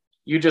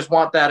 You just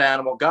want that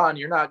animal gone.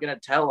 You're not going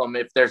to tell them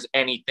if there's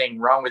anything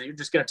wrong with it. You're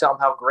just going to tell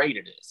them how great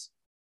it is.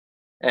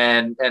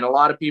 And a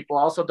lot of people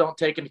also don't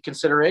take into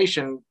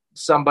consideration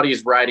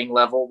somebody's riding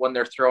level when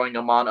they're throwing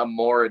them on a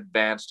more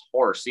advanced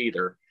horse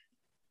either.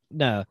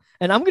 No.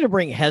 And I'm going to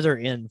bring Heather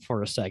in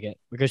for a second,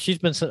 because she's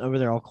been sitting over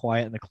there all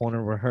quiet in the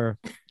corner with her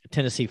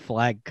Tennessee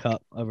flag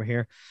cup over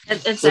here.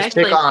 Let's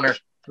pick on her.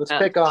 Let's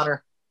pick on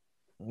her.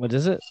 What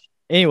is it?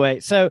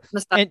 Anyway,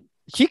 and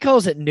she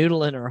calls it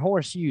noodling her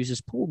horse. She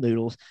uses pool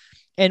noodles.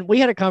 And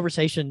we had a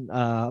conversation,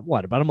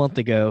 about a month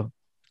ago,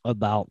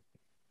 about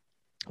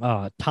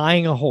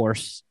tying a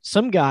horse.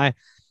 Some guy,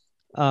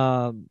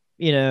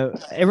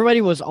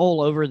 everybody was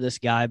all over this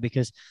guy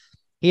because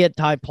he had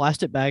tied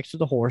plastic bags to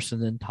the horse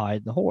and then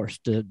tied the horse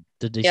to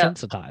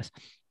desensitize.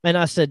 Yep. And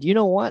I said, you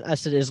know what? I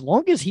said, as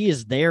long as he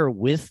is there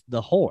with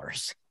the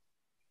horse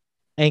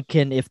and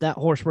if that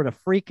horse were to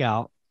freak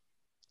out,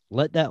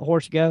 let that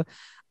horse go.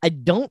 I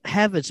don't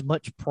have as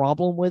much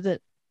problem with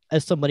it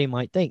as somebody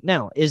might think.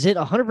 Now, is it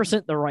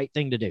 100% the right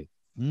thing to do?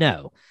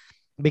 No,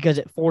 because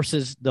it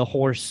forces the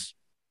horse.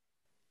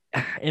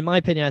 In my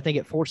opinion, I think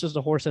it forces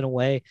the horse in a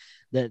way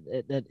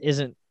that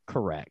isn't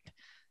correct.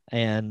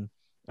 And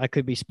I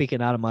could be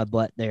speaking out of my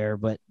butt there,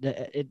 but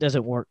it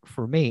doesn't work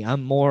for me.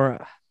 I'm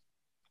more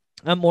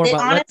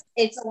about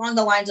it's along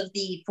the lines of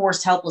the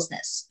forced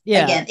helplessness.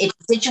 Yeah. Again, it's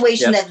a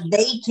situation that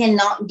they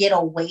cannot get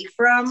away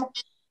from,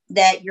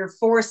 that you're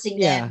forcing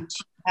them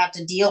to have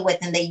to deal with,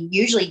 and they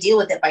usually deal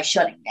with it by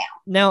shutting down.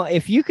 Now,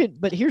 if you could,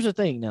 but here's the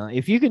thing now,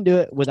 if you can do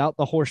it without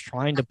the horse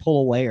trying to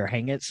pull away or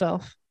hang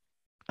itself,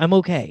 I'm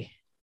okay.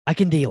 I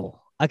can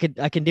deal. I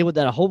can deal with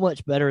that a whole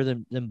much better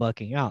than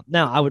bucking out.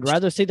 Now, I would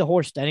rather see the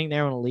horse standing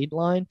there on a lead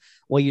line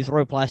while you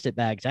throw plastic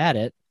bags at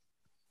it.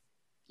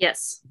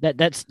 Yes.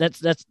 That's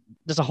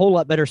a whole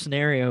lot better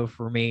scenario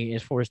for me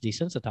as far as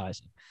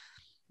desensitizing.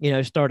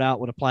 Start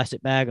out with a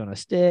plastic bag on a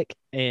stick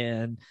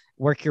and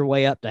work your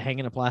way up to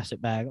hanging a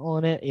plastic bag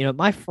on it.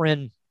 My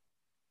friend,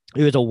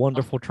 who is a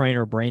wonderful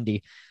trainer,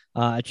 Brandy,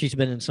 she's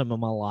been in some of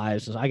my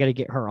lives. So I got to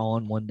get her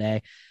on one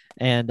day.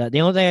 And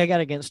the only thing I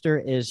got against her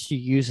is she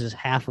uses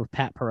half of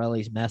Pat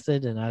Pirelli's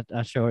method. And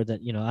I show her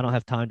that, I don't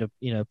have time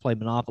to, play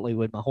Monopoly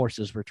with my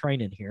horses for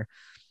training here.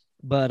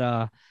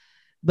 But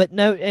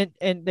no,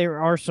 and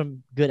there are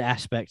some good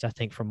aspects, I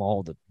think, from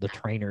all the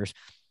trainers.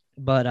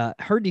 But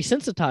her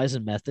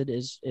desensitizing method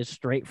is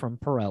straight from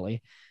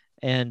Pirelli.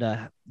 And,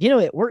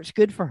 it works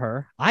good for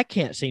her. I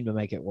can't seem to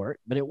make it work,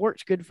 but it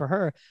works good for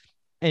her.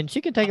 And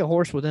she can take a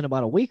horse within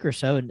about a week or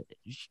so, and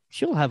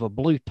she'll have a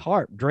blue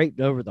tarp draped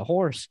over the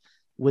horse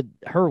with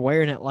her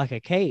wearing it like a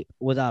cape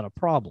without a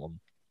problem.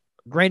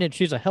 Granted,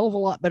 she's a hell of a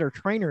lot better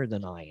trainer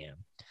than I am,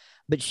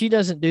 but she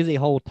doesn't do the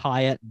whole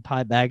tie it and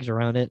tie bags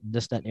around it and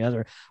this, that, and the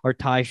other, or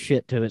tie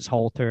shit to its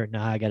halter.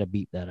 Nah, I got to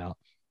beat that out.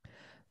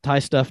 Tie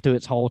stuff to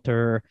its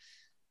halter.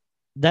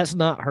 That's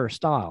not her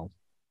style.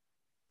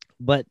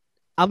 But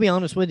I'll be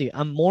honest with you,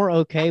 I'm more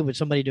okay with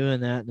somebody doing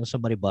that than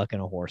somebody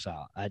bucking a horse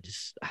out.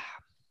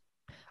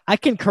 I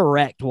can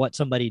correct what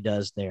somebody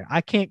does there.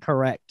 I can't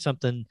correct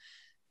something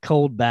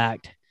cold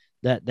backed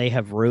that they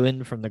have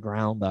ruined from the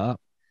ground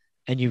up,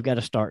 and you've got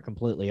to start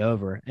completely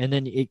over. And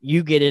then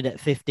you get it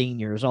at 15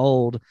 years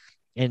old,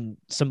 and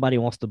somebody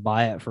wants to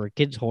buy it for a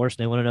kid's horse,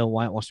 and they want to know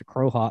why it wants to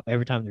crow hop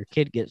every time their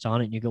kid gets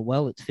on it. And you go,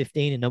 well, it's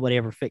 15 and nobody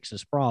ever fixed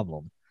this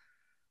problem.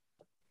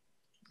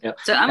 Yeah.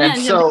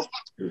 So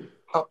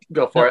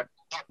go for it.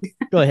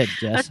 Go ahead,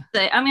 Jess.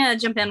 I'm going to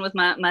jump in with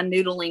my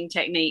noodling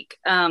technique.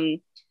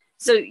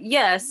 So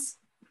yes,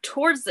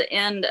 towards the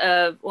end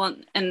of,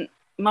 and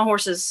my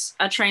horses,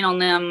 I train on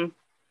them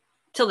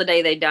till the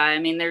day they die. I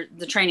mean,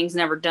 the training's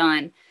never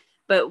done,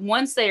 but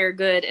once they are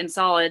good and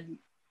solid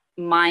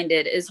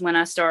minded is when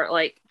I start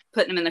like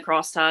putting them in the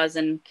cross ties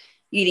and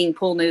eating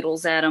pool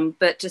noodles at them.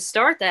 But to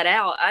start that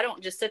out, I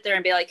don't just sit there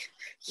and be like,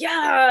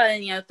 yeah,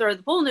 and, throw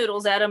the pool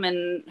noodles at them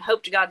and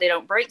hope to God they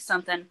don't break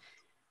something.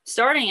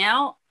 Starting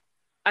out,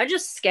 I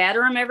just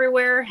scatter them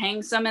everywhere,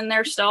 hang some in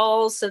their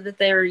stalls so that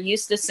they're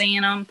used to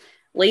seeing them,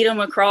 lead them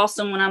across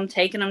them when I'm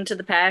taking them to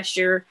the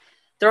pasture,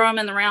 throw them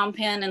in the round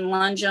pen and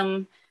lunge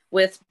them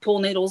with pool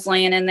noodles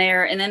laying in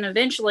there. And then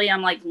eventually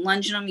I'm like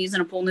lunging them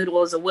using a pool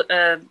noodle as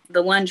the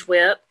lunge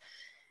whip.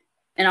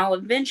 And I'll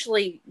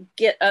eventually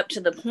get up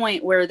to the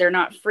point where they're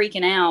not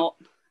freaking out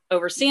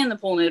over seeing the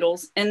pool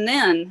noodles. And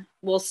then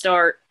we'll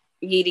start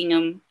yeeting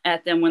them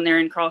at them when they're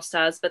in cross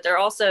ties, but they're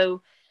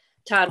also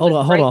tied. Hold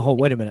on.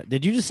 Wait a minute.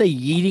 Did you just say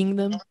yeeting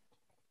them?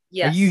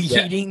 Yes. Are you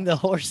yeeting the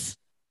horse?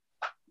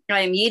 I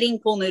am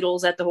yeeting pool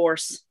noodles at the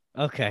horse.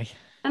 Okay.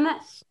 And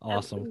that's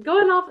awesome.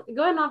 Going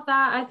off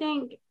that, I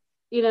think,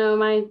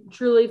 my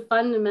truly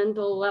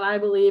fundamental, what I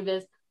believe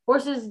is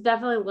horses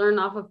definitely learn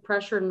off of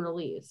pressure and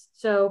release.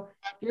 So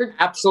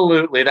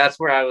absolutely, that's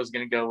where I was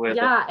going to go with.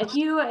 Yeah. If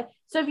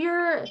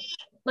you're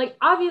like,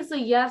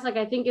 obviously, yes, like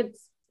I think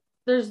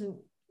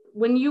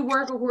when you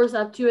work a horse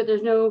up to it,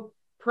 there's no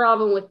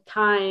problem with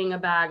tying a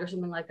bag or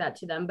something like that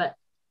to them, but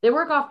they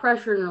work off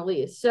pressure and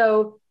release.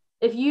 So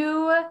if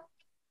you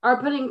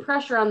are putting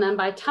pressure on them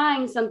by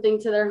tying something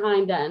to their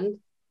hind end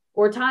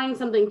or tying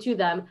something to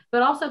them,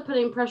 but also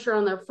putting pressure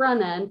on their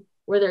front end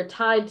where they're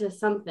tied to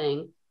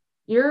something,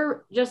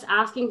 you're just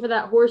asking for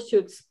that horse to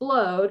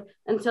explode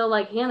until,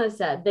 like Hannah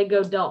said, they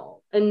go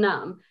dull and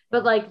numb.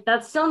 But like,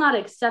 that's still not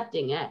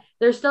accepting it.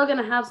 They're still going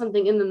to have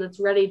something in them that's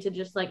ready to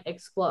just like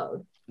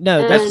explode.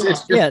 No, it's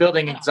just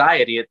building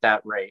anxiety at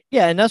that rate.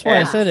 Yeah, and that's why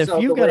I said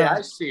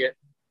I see it.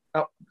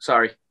 Oh,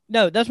 sorry.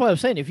 No, that's what I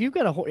was saying. If you've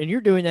got a horse and you're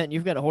doing that, and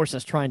you've got a horse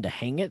that's trying to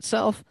hang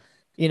itself,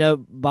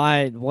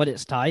 by what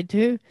it's tied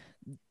to,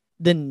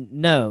 then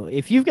no.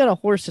 If you've got a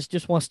horse that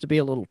just wants to be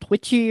a little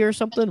twitchy or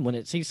something when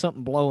it sees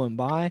something blowing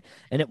by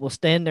and it will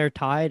stand there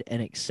tied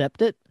and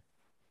accept it,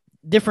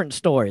 different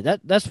story.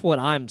 That's what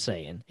I'm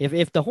saying.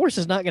 If the horse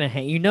is not going to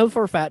hang, you know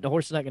for a fact the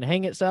horse is not going to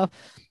hang itself,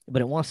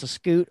 but it wants to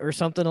scoot or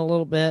something a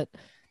little bit,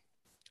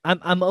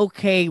 I'm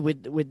okay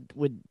with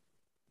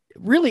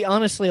really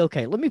honestly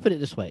okay. Let me put it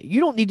this way: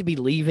 you don't need to be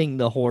leaving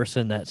the horse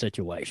in that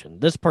situation.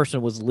 This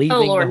person was leaving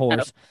Lord, the no.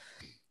 horse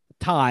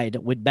tied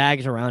with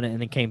bags around it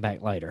and then came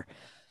back later.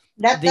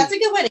 That's a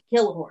good way to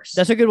kill a horse.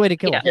 That's a good way to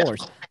kill Yeah. a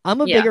horse. I'm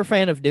a Yeah. bigger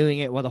fan of doing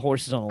it while the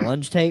horse is on a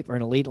lunge tape or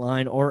an elite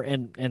line or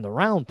in the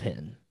round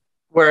pen.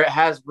 Where it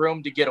has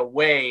room to get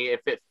away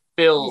if it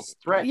feels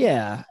threatened.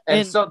 Yeah.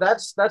 And so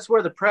that's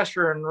where the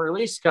pressure and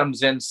release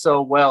comes in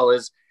so well,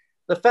 is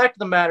the fact of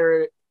the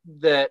matter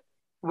that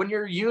when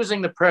you're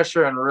using the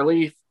pressure and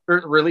release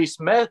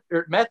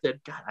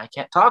method, God, I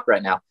can't talk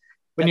right now.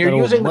 When you're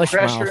using the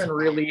pressure and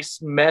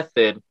release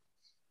method,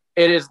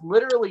 it is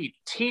literally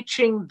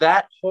teaching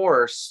that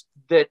horse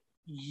that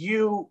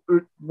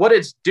what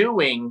it's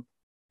doing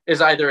is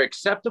either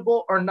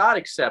acceptable or not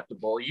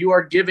acceptable. You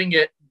are giving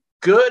it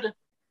good.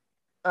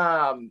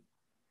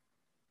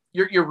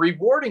 You're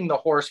rewarding the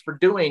horse for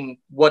doing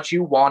what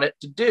you want it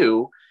to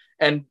do.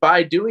 And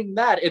by doing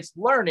that, it's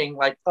learning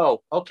like,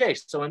 oh, okay,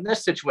 so in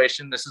this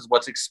situation, this is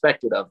what's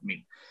expected of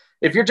me.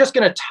 If you're just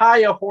going to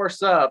tie a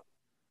horse up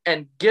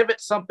and give it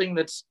something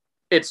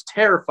it's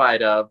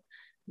terrified of,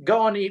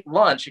 go and eat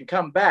lunch and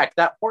come back,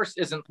 that horse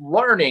isn't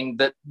learning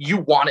that you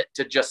want it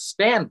to just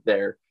stand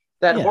there.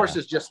 That horse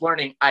is just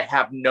learning, I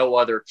have no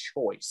other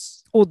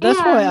choice. Well, that's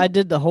why I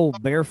did the whole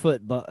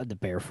barefoot.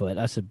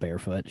 I said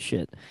barefoot.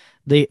 Shit.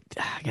 I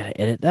gotta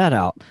edit that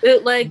out.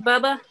 Bootleg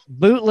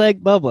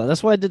Bubba.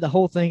 That's why I did the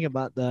whole thing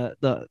about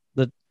the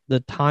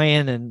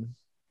tying and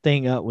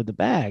thing up with the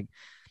bag.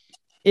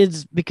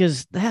 Is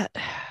because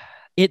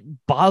it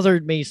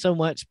bothered me so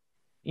much,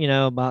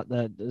 about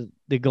the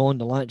going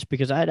to lunch,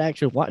 because I had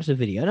actually watched the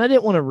video and I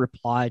didn't want to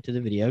reply to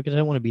the video because I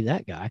didn't want to be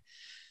that guy.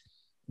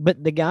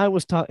 But the guy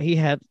he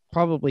had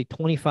probably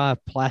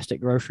 25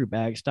 plastic grocery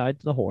bags tied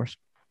to the horse.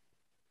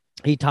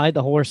 He tied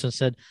the horse and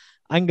said,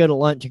 I can go to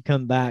lunch and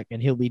come back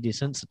and he'll be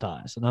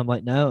desensitized. And I'm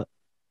like, no,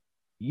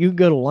 you can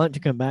go to lunch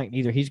and come back and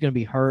either he's going to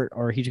be hurt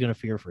or he's going to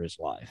fear for his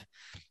life.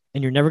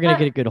 And you're never going to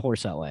get a good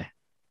horse that way.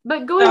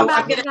 But going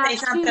back to that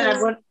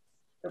too,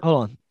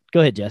 hold on.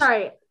 Go ahead, Jess.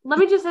 Sorry. Let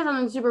me just say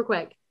something super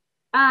quick.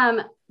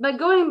 But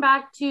going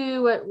back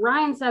to what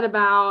Ryan said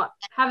about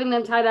having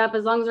them tied up,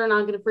 as long as they're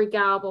not going to freak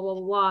out, blah, blah,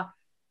 blah, blah.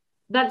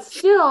 That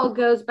still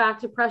goes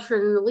back to pressure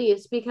and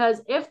release,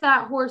 because if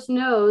that horse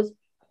knows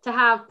to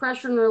have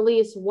pressure and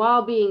release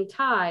while being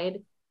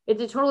tied,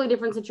 it's a totally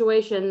different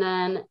situation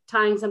than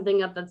tying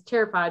something up that's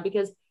terrified.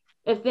 Because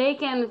if they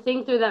can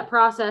think through that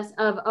process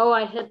of, oh,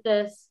 I hit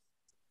this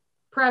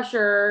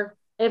pressure,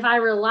 if I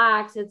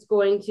relax, it's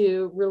going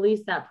to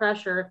release that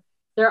pressure.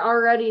 They're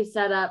already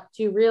set up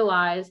to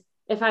realize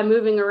if I'm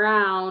moving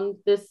around,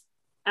 this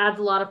adds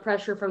a lot of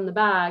pressure from the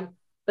bag.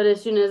 But as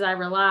soon as I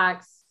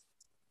relax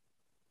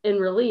and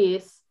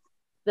release,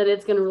 that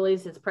it's going to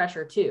release its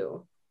pressure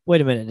too. Wait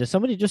a minute. Does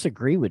somebody just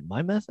agree with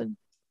my method?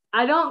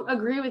 I don't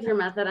agree with your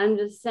method. I'm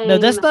just saying. No,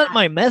 that's not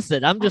my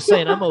method. I'm just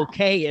saying I'm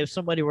okay if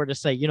somebody were to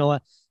say, you know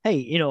what,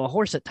 hey, a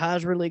horse that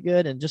ties really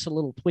good and just a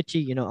little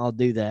twitchy, I'll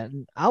do that.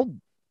 And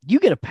you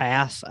get a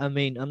pass. I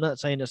mean, I'm not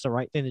saying it's the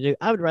right thing to do.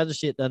 I would rather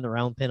see it done the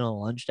round pin on a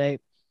lunge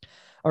tape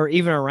or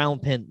even a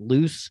round pin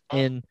loose.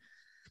 And,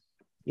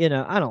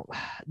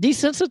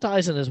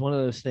 desensitizing is one of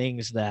those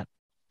things that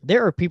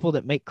there are people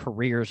that make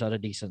careers out of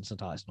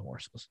desensitizing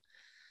horses.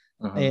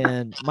 Uh-huh.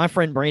 And my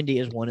friend Brandy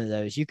is one of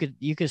those. You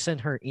could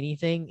send her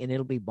anything and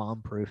it'll be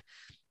bomb proof.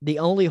 The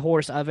only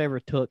horse I've ever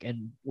took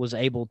and was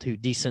able to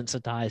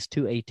desensitize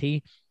to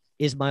AT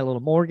is my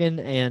little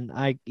Morgan. And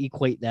I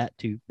equate that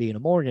to being a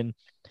Morgan.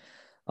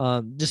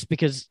 Just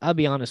because I'll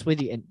be honest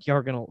with you, and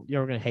you're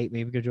gonna hate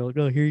me because you're like,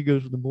 oh, here he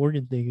goes with the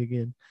Morgan thing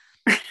again.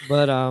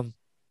 But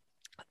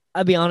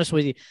I'll be honest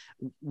with you,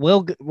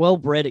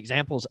 well-bred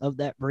examples of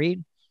that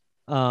breed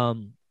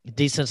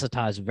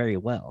desensitize very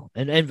well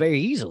and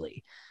very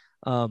easily.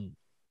 I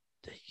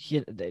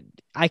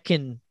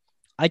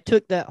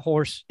took that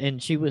horse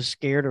and she was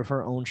scared of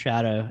her own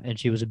shadow and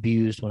she was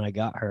abused when I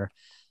got her.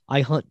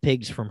 I hunt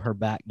pigs from her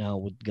back now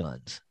with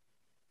guns.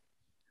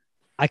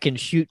 I can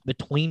shoot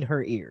between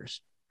her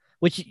ears,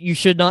 which you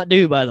should not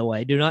do, by the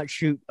way. Do not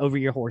shoot over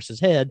your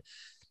horse's head.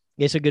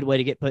 It's a good way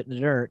to get put in the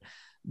dirt.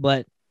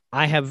 But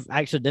I have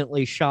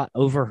accidentally shot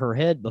over her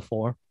head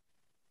before,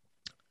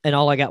 and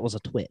all I got was a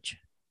twitch.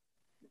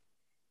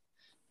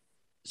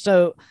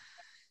 So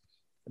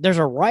there's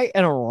a right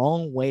and a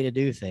wrong way to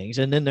do things,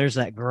 and then there's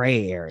that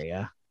gray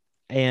area.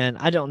 And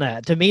I don't know.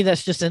 To me,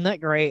 that's just in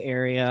that gray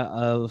area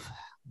of,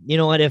 you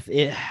know what,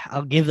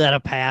 I'll give that a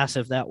pass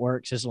if that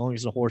works, as long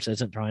as the horse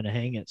isn't trying to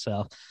hang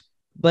itself.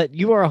 But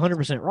you are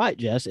 100% right,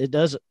 Jess. It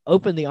does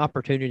open the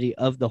opportunity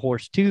of the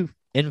horse to,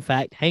 in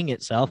fact, hang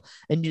itself,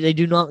 and they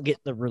do not get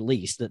the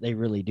release that they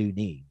really do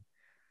need.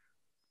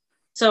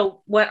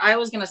 So what I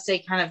was going to say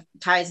kind of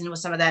ties in with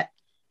some of that.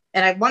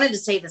 and I wanted to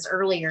say this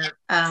earlier,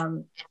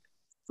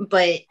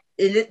 but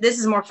this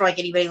is more for like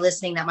anybody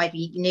listening that might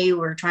be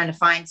new or trying to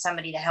find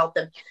somebody to help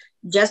them.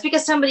 Just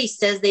because somebody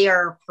says they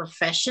are a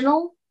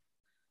professional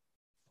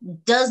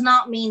does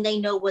not mean they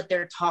know what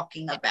they're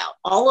talking about.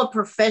 All a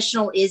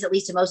professional is, at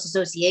least in most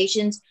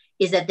associations,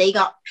 is that they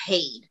got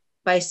paid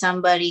by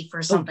somebody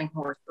for something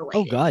horse related.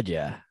 Oh God,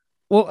 yeah.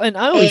 Well, and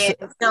I always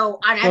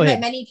I've met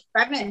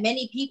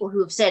many people who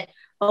have said,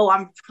 "Oh,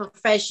 I'm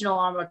professional.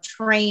 I'm a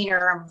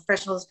trainer. I'm a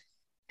professional,"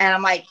 and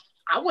I'm like,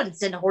 I wouldn't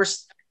send a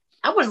horse.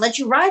 I wouldn't let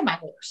you ride my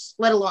horse,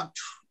 let alone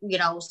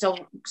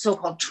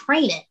so-called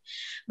train it.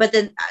 But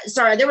then,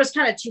 sorry, there was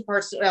kind of two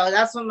parts.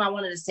 That's something I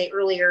wanted to say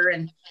earlier,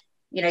 and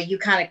you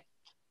kind of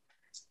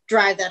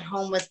drive that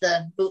home with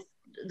the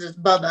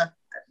Bubba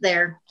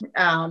there.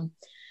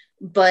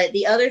 But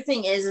the other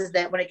thing is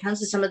that when it comes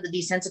to some of the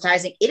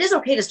desensitizing, it is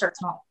okay to start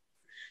small.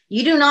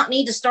 You do not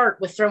need to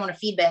start with throwing a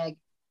feed bag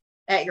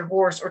at your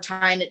horse or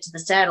tying it to the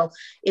saddle.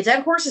 If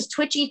that horse is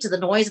twitchy to the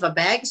noise of a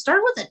bag,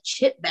 start with a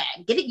chip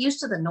bag. Get it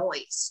used to the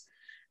noise.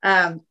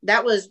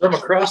 That was from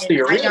across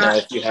the arena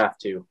if you have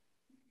to.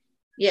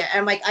 Yeah,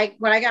 and like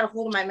when I got a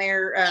hold of my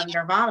mare,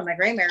 Nirvana, my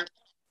gray mare,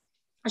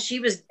 she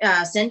was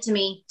sent to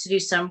me to do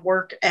some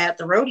work at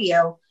the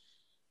rodeo.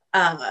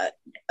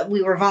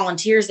 We were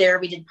volunteers there.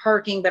 We did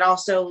parking, but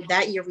also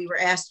that year we were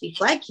asked to be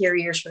flag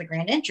carriers for the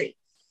grand entry.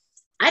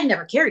 I'd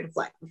never carried a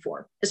flag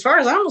before. As far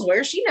as I was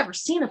aware, she'd never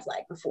seen a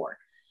flag before.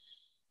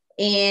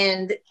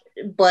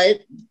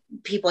 But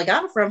people I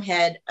got it from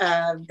had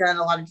done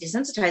a lot of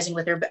desensitizing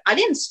with her, but I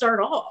didn't start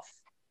off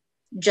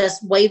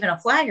just waving a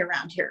flag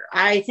around here.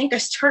 I think I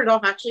started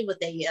off actually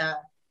with a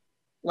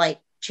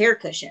chair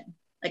cushion,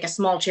 like a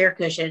small chair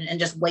cushion, and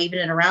just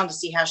waving it around to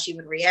see how she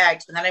would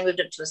react. And then I moved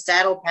up to a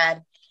saddle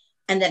pad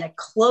and then a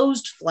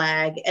closed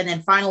flag, and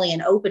then finally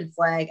an open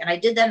flag. And I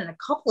did that in a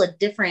couple of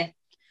different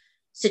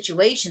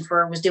situations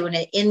where I was doing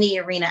it in the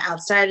arena,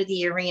 outside of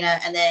the arena.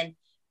 And then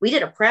we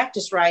did a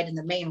practice ride in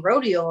the main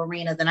rodeo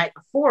arena the night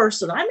before,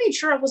 so that I made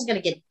sure I wasn't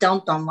going to get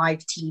dumped on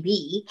live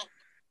TV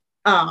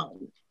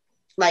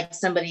like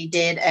somebody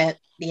did at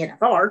the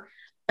NFR.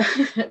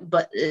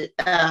 But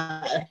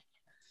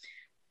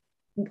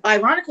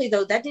ironically,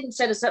 though, that didn't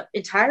set us up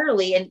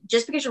entirely. And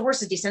just because your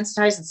horse is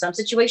desensitized in some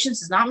situations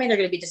does not mean they're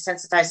going to be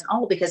desensitized in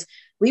all, because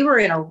we were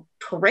in a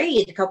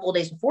parade a couple of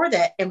days before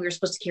that, and we were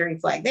supposed to carry a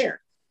flag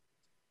there.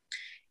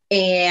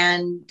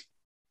 And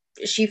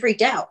she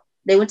freaked out.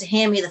 They went to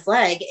hand me the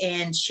flag,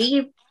 and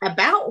she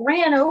about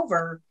ran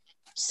over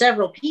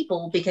several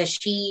people because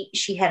she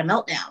had a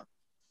meltdown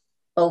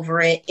over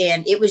it.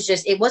 And it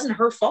wasn't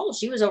her fault.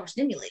 She was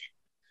overstimulated.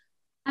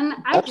 And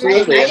I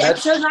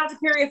chose not to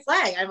carry a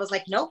flag. I was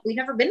like, nope, we've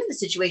never been in this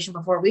situation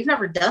before. We've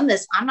never done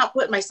this. I'm not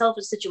putting myself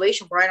in a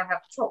situation where I don't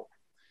have control.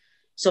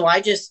 So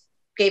I just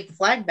gave the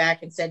flag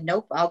back and said,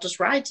 nope, I'll just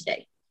ride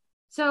today.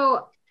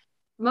 So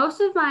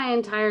most of my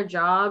entire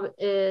job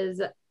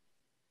is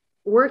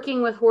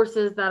working with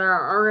horses that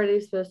are already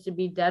supposed to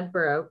be dead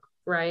broke,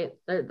 right?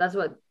 That's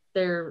what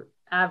they're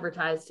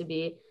advertised to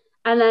be.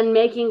 And then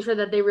making sure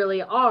that they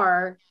really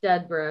are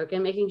dead broke,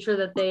 and making sure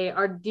that they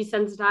are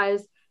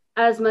desensitized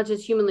as much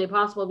as humanly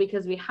possible,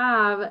 because we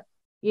have,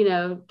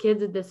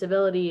 kids with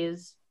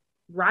disabilities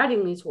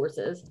riding these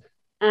horses,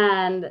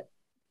 and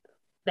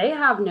they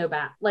have no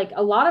like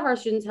a lot of our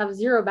students have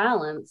zero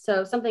balance.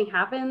 So if something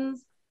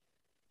happens,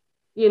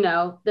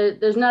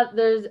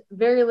 there's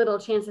very little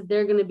chance that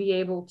they're going to be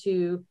able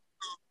to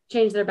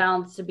change their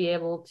balance to be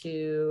able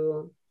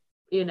to,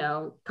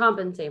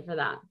 compensate for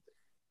that.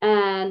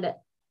 And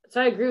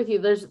so I agree with you.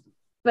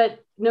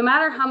 But no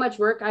matter how much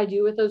work I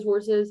do with those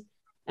horses,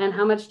 and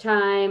how much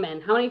time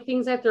and how many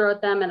things I throw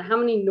at them and how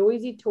many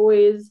noisy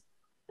toys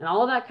and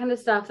all that kind of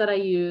stuff that I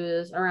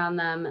use around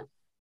them,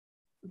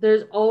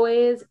 there's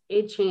always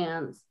a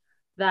chance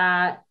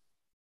that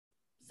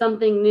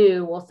something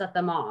new will set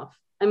them off.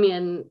 I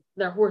mean,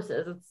 they're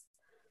horses.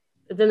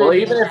 It's in well,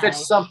 even if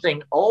it's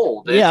something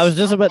old. I was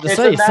just about to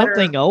say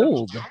something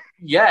old.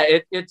 Yeah,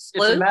 it's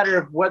a matter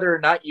of whether or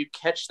not you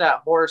catch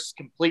that horse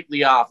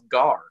completely off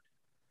guard.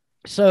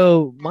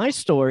 So my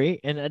story,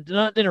 and I did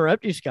not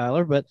interrupt you,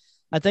 Skylar, but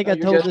I think I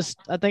told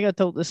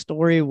this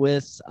story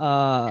with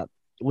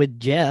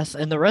Jess,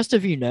 and the rest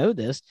of you know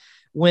this.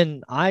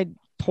 When I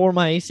tore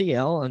my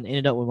ACL and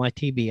ended up with my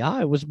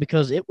TBI, was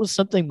because it was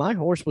something my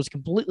horse was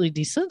completely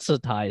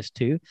desensitized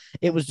to.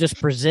 It was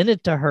just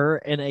presented to her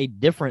in a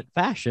different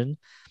fashion,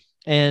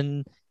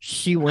 and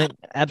she went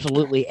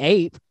absolutely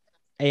ape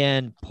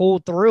and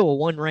pulled through a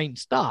one rein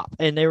stop.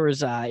 And there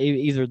was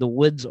either the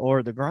woods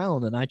or the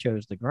ground, and I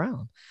chose the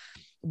ground.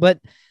 But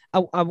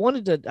I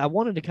wanted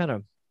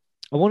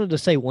to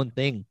say one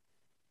thing.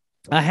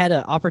 I had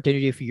an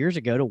opportunity a few years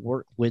ago to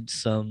work with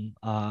some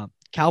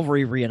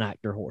cavalry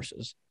reenactor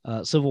horses,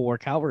 Civil War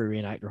cavalry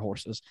reenactor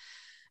horses.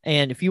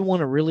 And if you want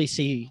to really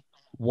see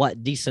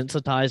what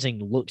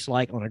desensitizing looks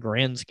like on a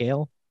grand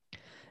scale,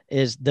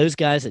 is those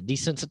guys that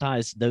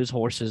desensitize those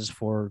horses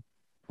for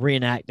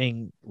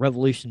reenacting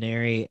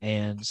Revolutionary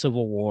and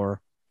Civil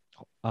War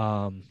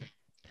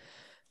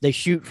They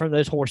shoot from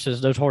those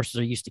horses. Those horses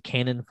are used to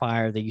cannon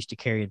fire. They're used to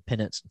carrying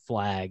pennants and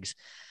flags.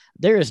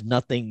 There is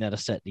nothing that'll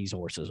set these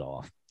horses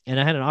off. And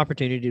I had an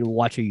opportunity to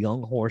watch a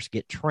young horse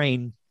get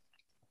trained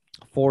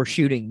for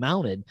shooting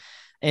mounted.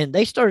 And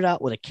they started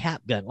out with a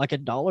cap gun, like a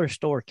dollar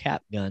store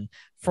cap gun,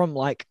 from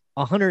like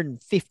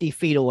 150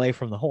 feet away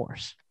from the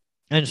horse,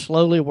 and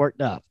slowly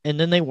worked up. And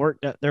then they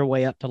worked up their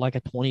way up to like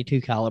a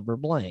 22 caliber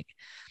blank.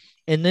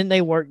 And then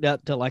they worked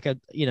up to like a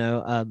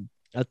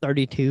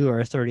 32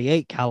 or a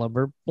 38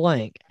 caliber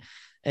blank,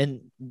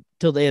 and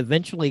till they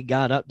eventually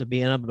got up to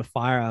being able to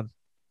fire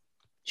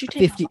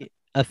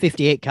a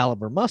 58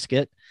 caliber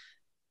musket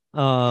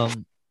off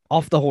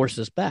the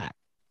horse's back.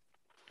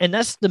 And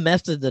that's the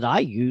method that I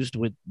used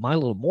with my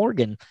little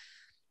Morgan,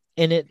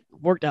 and it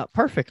worked out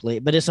perfectly.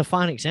 But it's a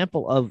fine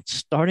example of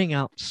starting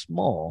out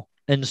small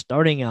and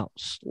starting out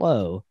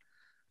slow,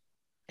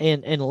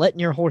 and letting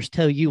your horse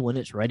tell you when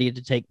it's ready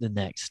to take the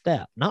next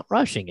step, not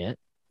rushing it.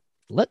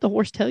 Let the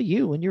horse tell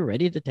you when you're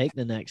ready to take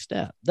the next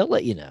step. They'll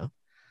let you know.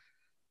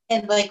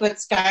 And like what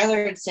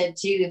Skylar had said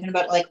too, even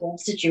about like old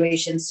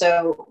situations.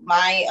 So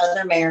my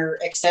other mare,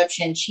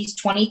 Exception, she's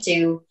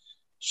 22.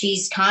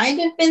 She's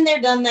kind of been there,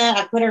 done that.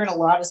 I put her in a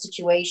lot of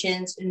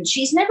situations, and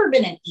she's never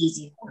been an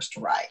easy horse to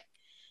ride.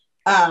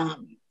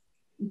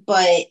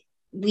 But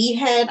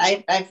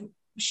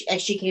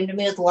she came to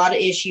me with a lot of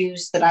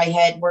issues that I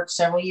had worked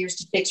several years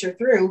to fix her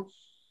through.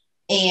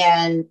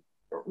 And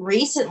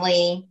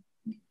recently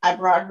I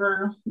brought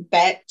her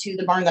back to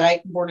the barn that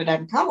I boarded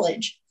out in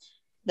college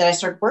that I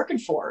started working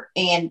for.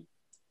 And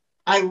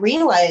I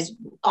realized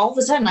all of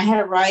a sudden I had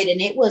a ride,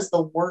 and it was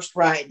the worst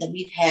ride that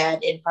we've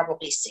had in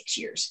probably 6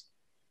 years.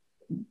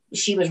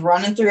 She was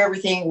running through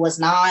everything, was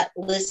not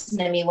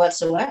listening to me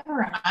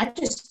whatsoever. And I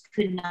just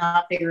could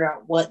not figure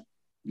out what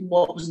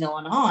was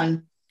going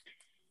on.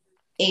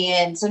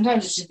 And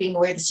sometimes it's just being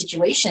aware of the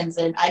situations.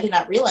 And I did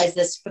not realize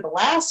this. For the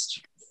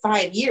last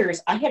 5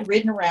 years, I had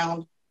ridden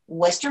around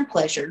Western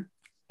Pleasure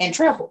and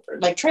trail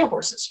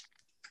horses,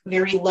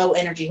 very low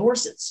energy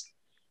horses.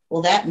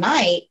 Well, that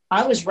night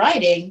I was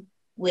riding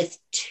with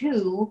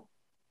 2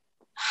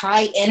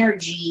 high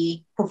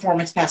energy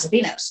performance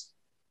Pasafinos,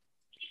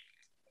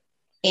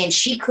 and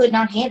she could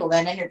not handle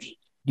that energy.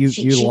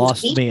 You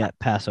lost me at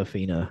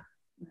Pasofino.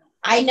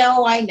 I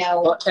know.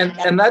 Well,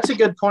 and that's a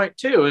good point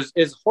too,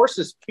 is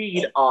horses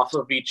feed off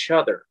of each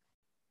other.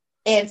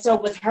 And so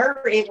with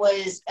her, it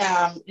was,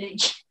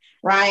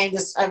 Ryan,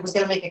 I was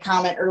going to make a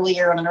comment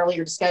earlier on an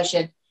earlier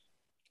discussion.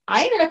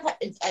 I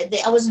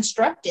was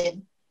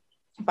instructed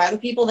by the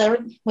people that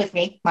were with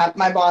me,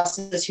 my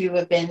bosses who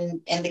have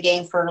been in the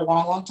game for a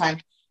long, long time.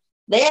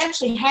 They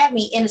actually had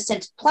me in a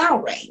sense plow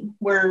rein,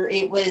 where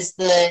it was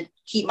the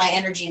keep my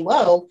energy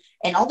low.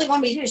 And all they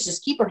wanted me to do is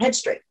just keep her head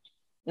straight.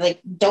 Like,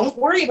 don't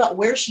worry about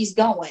where she's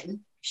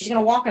going. She's going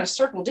to walk in a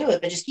circle, do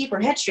it, but just keep her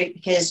head straight,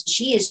 because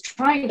she is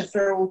trying to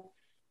throw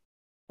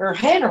her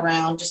head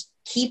around. Just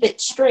keep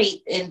it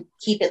straight and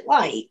keep it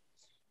light.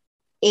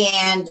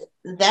 And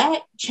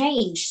that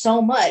changed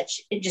so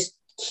much in just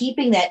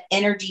keeping that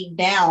energy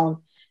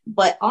down.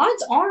 But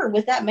odds are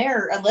with that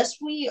mare, unless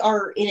we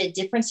are in a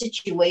different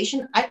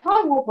situation, I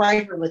probably won't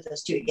ride her with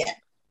us too again,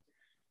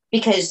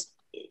 because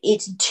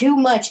it's too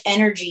much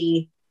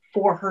energy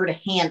for her to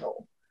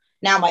handle.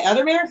 Now, my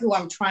other mare, who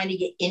I'm trying to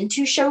get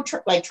into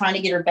trying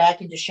to get her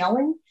back into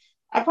showing,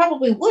 I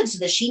probably would, so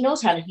that she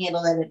knows how to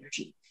handle that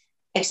energy.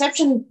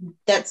 Exception,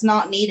 that's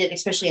not needed,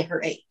 especially at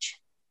her age.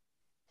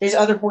 There's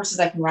other horses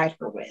I can ride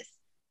her with.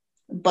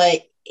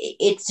 But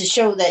it's to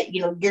show that,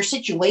 your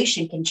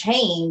situation can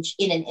change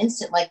in an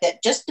instant like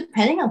that, just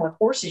depending on what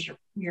horses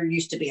you're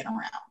used to being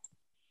around.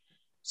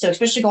 So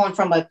especially going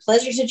from a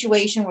pleasure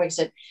situation where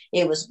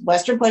it was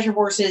Western pleasure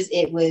horses,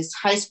 it was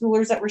high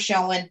schoolers that were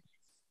showing,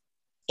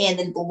 and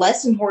then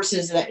lesson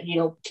horses that,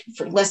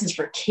 for lessons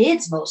for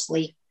kids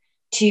mostly,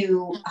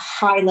 to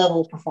high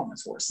level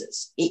performance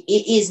horses. It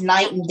is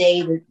night and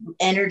day, the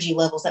energy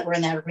levels that were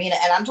in that arena.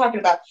 And I'm talking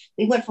about,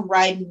 we went from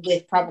riding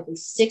with probably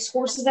 6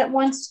 horses at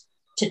once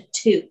to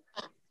 2.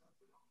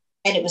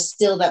 And it was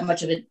still that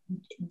much of a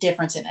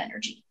difference in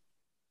energy.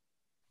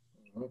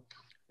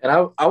 And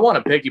I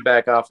want to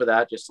piggyback off of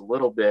that just a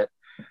little bit.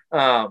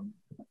 Like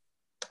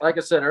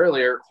I said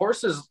earlier,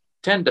 horses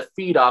tend to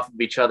feed off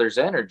of each other's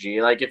energy.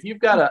 Like if you've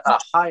got a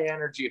high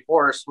energy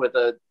horse with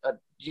a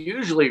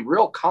usually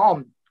real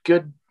calm,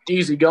 good,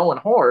 easygoing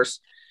horse,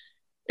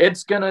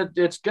 it's gonna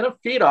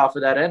feed off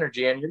of that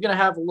energy, and you're gonna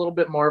have a little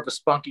bit more of a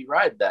spunky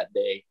ride that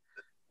day.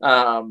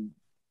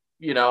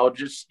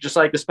 Just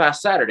like this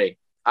past Saturday,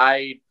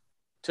 I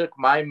took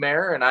my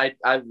mare and I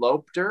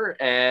loped her,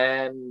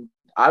 and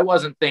I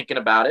wasn't thinking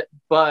about it,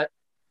 but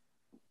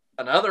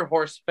another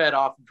horse fed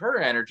off of her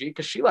energy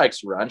because she likes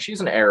to run.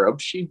 She's an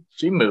Arab. She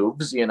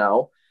moves,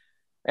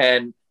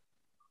 and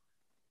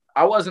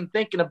I wasn't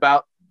thinking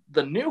about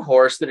the new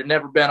horse that had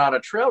never been on a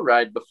trail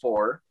ride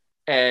before,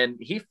 and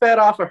he fed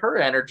off of her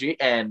energy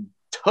and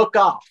took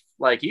off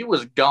like he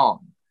was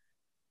gone.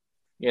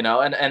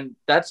 And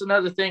that's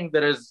another thing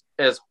that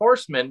as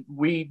horsemen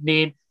we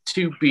need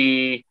to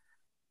be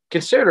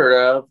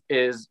considerate of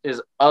is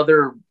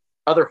other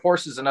other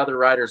horses and other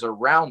riders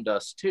around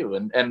us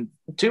too. And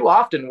too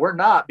often we're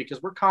not,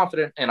 because we're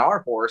confident in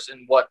our horse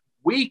and what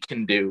we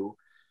can do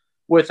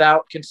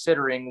without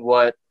considering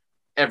what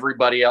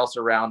everybody else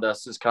around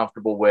us is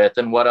comfortable with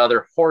and what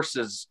other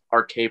horses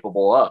are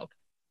capable of.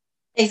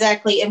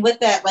 Exactly. And with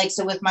that, like,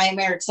 so with my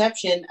mare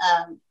Exception,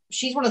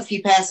 she's one of the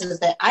few passes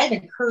that I've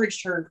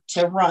encouraged her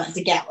to run,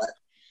 to gallop.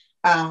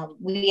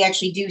 We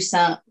actually do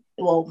some,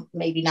 well,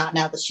 maybe not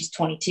now that she's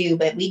 22,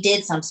 but we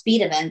did some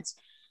speed events.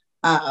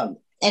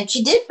 And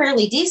she did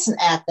fairly decent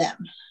at them.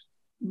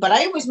 But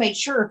I always made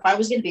sure if I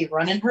was going to be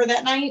running her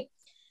that night,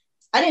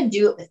 I didn't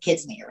do it with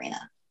kids in the arena.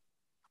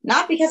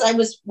 Not because I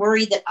was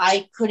worried that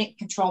I couldn't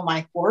control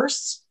my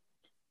horse,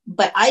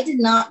 but I did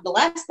not. The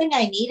last thing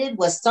I needed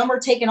was Summer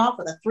taking off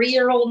with a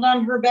 3-year-old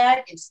on her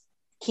back and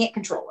can't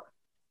control her.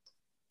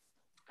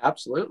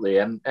 Absolutely.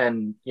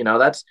 And you know,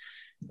 that's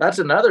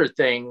another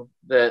thing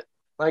that,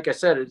 like I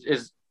said,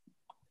 is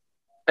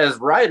as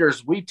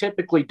riders, we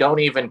typically don't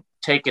even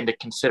take into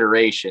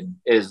consideration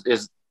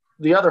is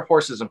the other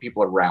horses and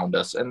people around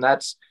us. And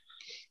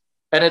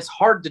it's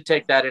hard to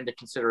take that into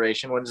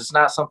consideration when it's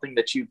not something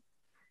that you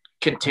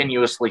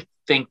continuously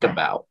think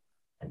about.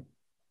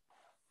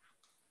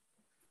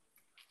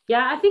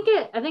 Yeah, I think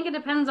it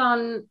depends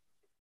on,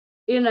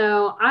 you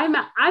know, I'm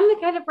the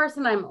kind of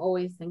person, I'm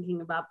always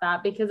thinking about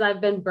that because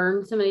I've been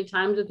burned so many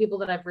times with people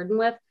that I've ridden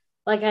with.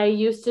 Like I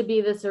used to be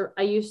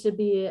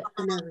an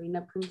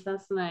arena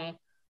princess, and I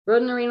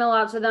rode in the arena a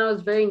lot. So then I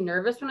was very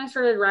nervous when I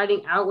started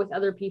riding out with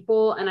other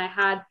people, and I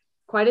had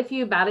quite a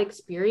few bad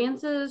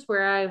experiences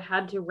where I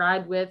had to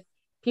ride with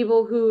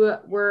people who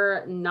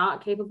were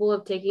not capable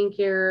of taking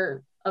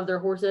care of their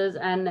horses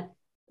and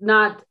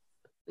not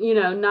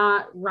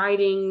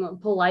riding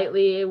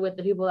politely with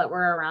the people that were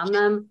around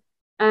them.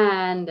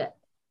 And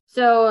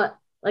so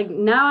like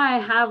now I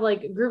have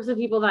like groups of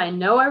people that I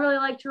know I really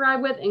like to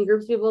ride with and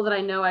groups of people that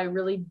I know I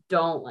really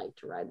don't like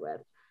to ride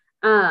with.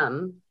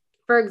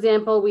 For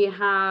example, we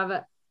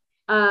have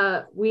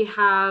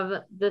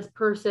this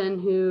person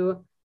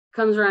who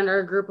comes around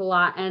our group a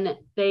lot, and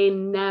they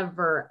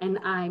never, and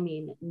I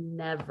mean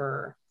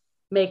never,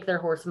 make their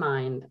horse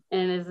mind,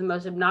 and it is the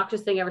most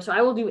obnoxious thing ever. So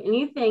I will do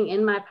anything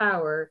in my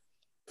power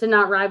to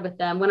not ride with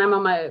them when I'm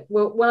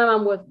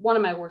with one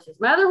of my horses.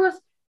 My other horse,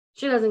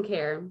 she doesn't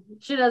care.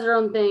 She does her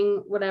own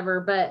thing,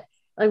 whatever. But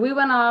like we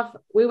went off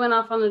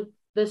on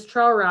this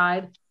trail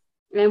ride,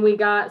 and we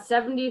got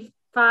 75%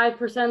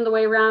 of the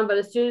way around. But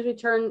as soon as we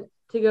turned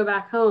to go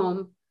back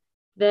home,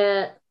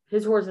 that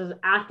his horse is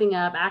acting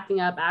up.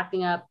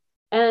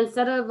 And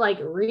instead of like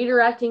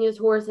redirecting his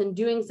horse and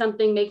doing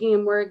something, making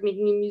him work,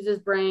 making him use his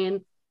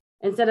brain,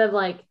 instead of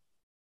like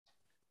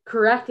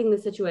correcting the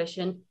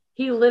situation,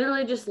 he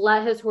literally just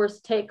let his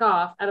horse take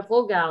off at a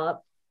full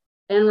gallop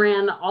and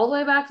ran all the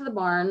way back to the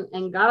barn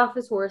and got off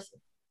his horse.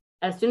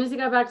 As soon as he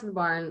got back to the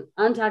barn,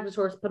 untacked his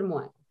horse, put him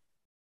away.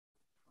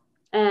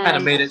 And kind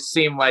of made it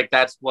seem like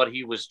that's what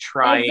he was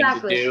trying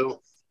to do,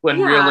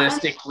 when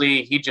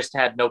realistically he just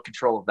had no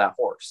control of that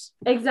horse.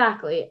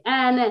 Exactly.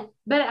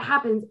 But it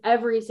happens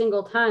every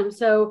single time.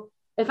 So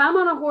if I'm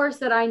on a horse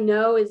that I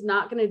know is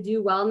not going to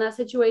do well in that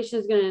situation,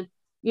 is going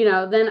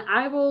to, then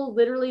I will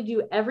literally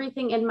do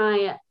everything in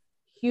my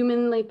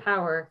humanly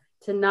power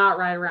to not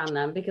ride around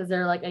them, because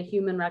they're like a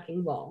human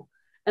wrecking ball,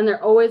 and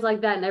they're always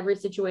like that in every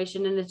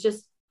situation. And it's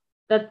just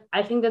that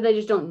I think that they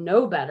just don't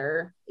know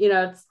better.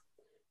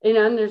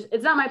 And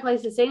it's not my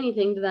place to say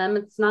anything to them.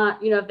 It's not,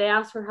 if they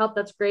ask for help,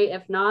 that's great.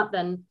 If not,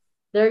 then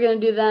they're going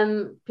to do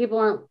them. People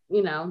aren't,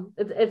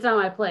 it's not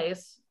my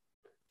place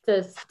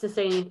to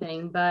say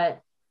anything.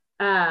 But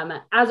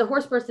as a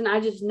horse person, I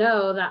just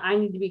know that I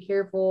need to be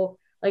careful.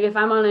 Like if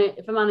I'm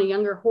on a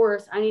younger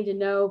horse, I need to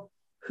know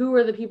who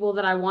are the people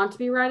that I want to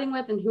be riding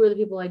with and who are the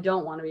people I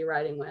don't want to be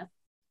riding with.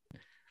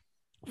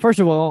 First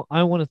of all,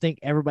 I want to thank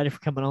everybody for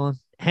coming on.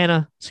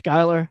 Hannah,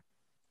 Skylar,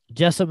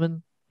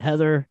 Jessamine,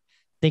 Heather,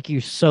 thank you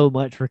so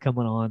much for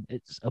coming on.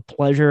 It's a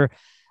pleasure.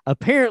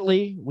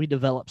 Apparently, we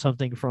developed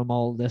something from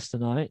all of this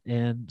tonight,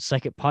 and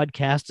second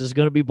podcast is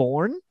going to be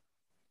born.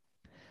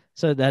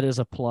 So that is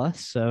a plus.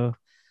 So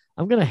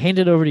I'm going to hand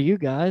it over to you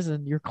guys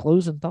and your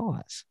closing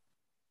thoughts.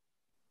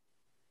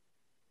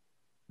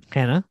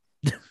 Hannah?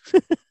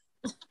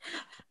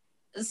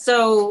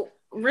 So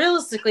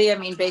realistically, I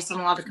mean, based on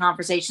a lot of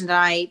conversations,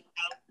 takeaway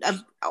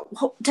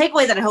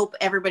that I hope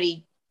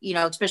everybody,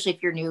 especially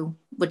if you're new,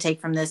 would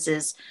take from this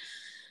is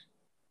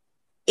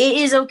it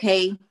is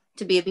okay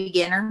to be a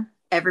beginner.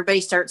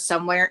 Everybody starts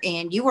somewhere,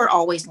 and you are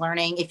always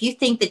learning. If you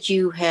think that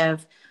you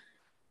have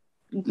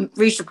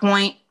reached a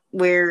point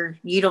where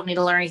you don't need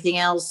to learn anything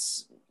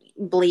else,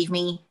 believe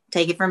me,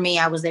 take it from me.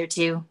 I was there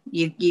too.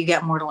 You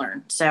got more to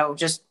learn. So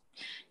just,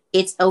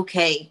 it's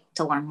okay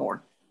to learn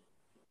more.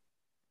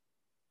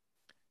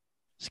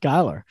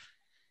 Skylar.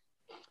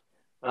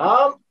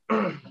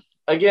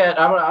 Again,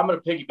 I'm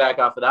gonna piggyback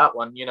off of that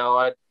one.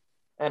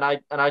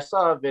 I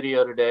saw a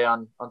video today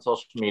on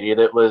social media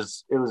that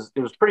was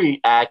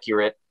pretty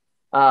accurate.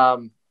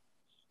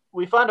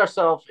 We find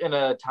ourselves in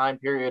a time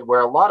period where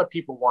a lot of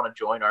people want to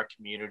join our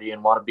community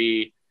and want to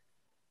be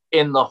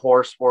in the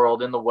horse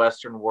world, in the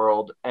Western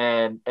world.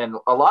 And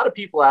a lot of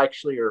people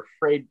actually are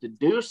afraid to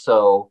do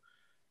so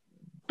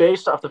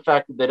based off the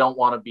fact that they don't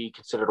want to be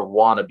considered a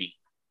wannabe.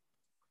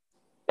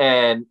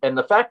 And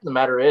the fact of the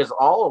matter is,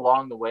 all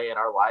along the way in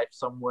our life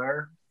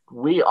somewhere,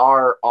 we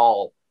are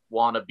all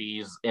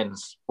wannabes in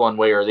one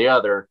way or the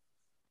other.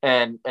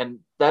 And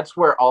that's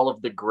where all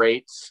of the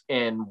greats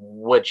in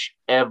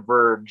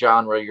whichever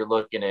genre you're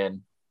looking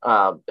in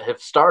have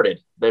started.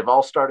 They've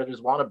all started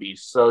as wannabes.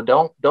 So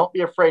don't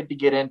be afraid to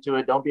get into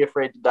it. Don't be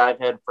afraid to dive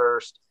head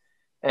first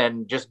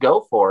and just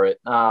go for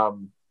it.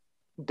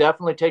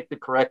 Definitely take the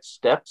correct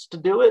steps to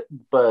do it,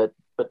 but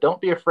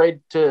don't be afraid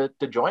to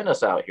join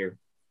us out here.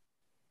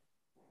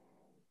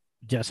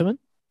 Jessamine?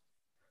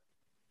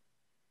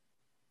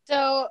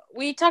 So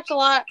we talked a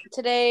lot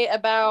today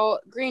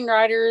about green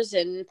riders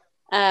and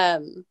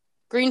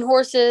green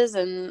horses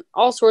and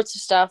all sorts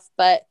of stuff.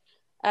 But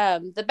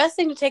the best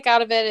thing to take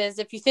out of it is,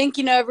 if you think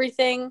you know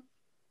everything,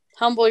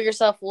 humble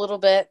yourself a little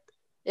bit.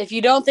 If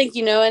you don't think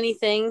you know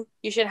anything,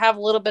 you should have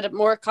a little bit of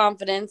more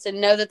confidence and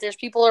know that there's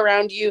people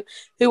around you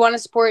who want to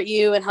support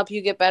you and help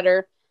you get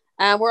better.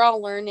 We're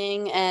all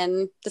learning,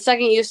 and the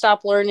second you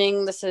stop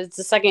learning, this is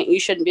the second you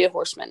shouldn't be a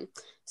horseman.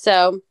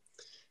 So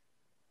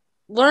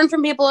learn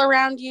from people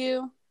around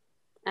you,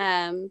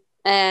 and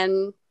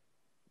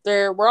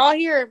we're all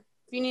here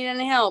if you need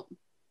any help.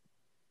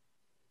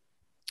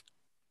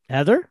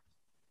 Heather?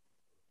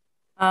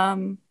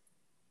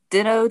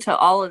 Ditto to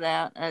all of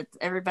that.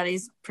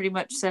 Everybody's pretty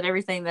much said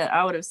everything that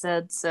I would have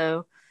said.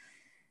 So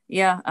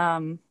yeah,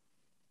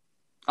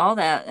 all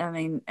that. I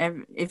mean,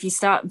 if you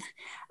stop,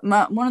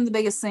 one of the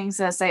biggest things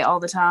that I say all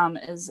the time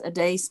is a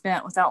day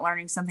spent without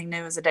learning something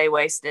new is a day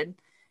wasted.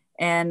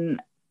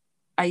 And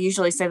I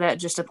usually say that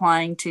just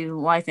applying to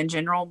life in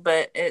general,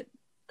 but it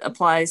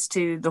applies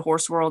to the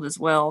horse world as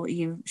well.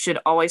 You should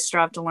always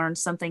strive to learn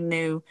something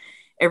new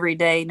every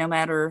day, no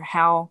matter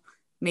how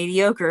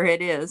mediocre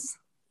it is.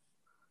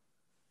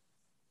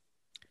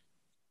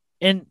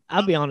 And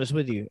I'll be honest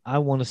with you. I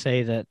want to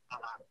say that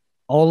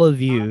all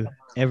of you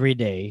every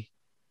day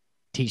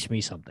teach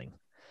me something,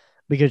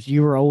 because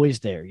you are always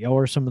there. Y'all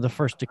are some of the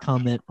first to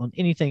comment on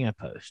anything I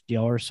post.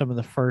 Y'all are some of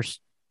the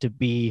first to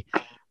be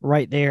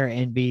right there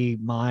and be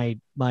my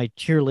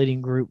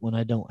cheerleading group when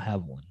I don't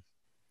have one.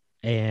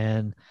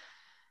 And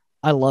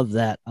I love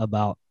that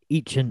about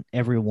each and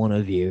every one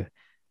of you.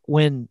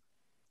 When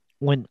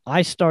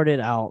I started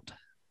out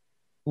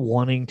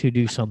wanting to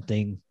do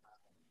something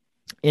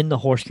in the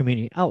horse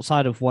community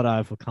outside of what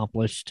I've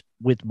accomplished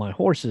with my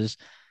horses,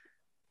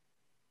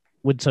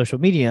 with social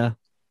media,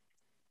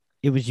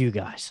 it was you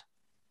guys.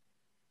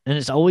 And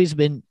it's always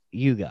been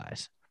you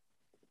guys.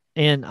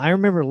 And I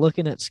remember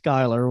looking at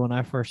Skylar when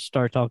I first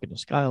started talking to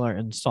Skylar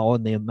and saw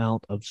the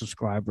amount of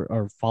subscriber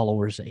or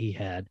followers that he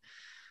had,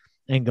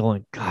 and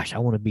going, gosh, I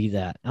want to be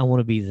that. I want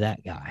to be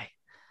that guy.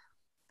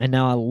 And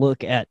now I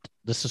look at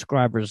the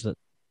subscribers that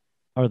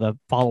are the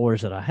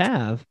followers that I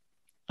have,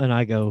 and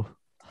I go,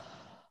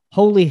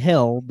 holy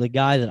hell, the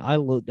guy that I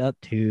looked up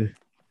to,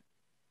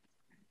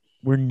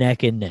 we're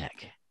neck and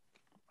neck.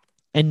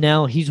 And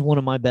now he's one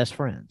of my best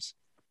friends.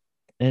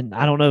 And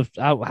I don't know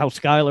how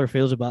Skylar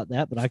feels about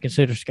that, but I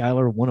consider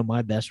Skylar one of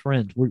my best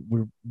friends.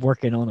 We're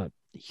working on a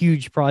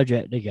huge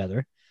project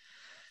together.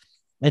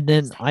 And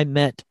then I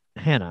met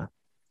Hannah,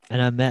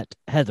 and I met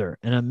Heather,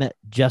 and I met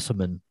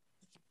Jessamine.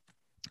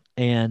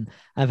 And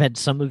I've had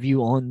some of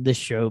you on this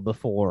show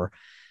before,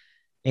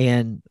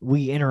 and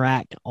we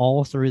interact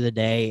all through the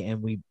day,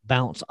 and we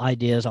bounce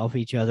ideas off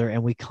each other,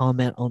 and we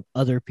comment on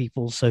other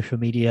people's social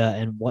media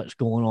and what's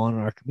going on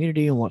in our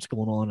community and what's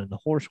going on in the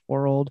horse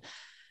world.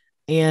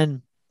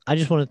 And I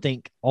just want to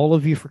thank all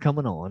of you for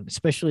coming on,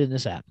 especially in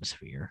this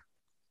atmosphere.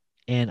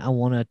 And I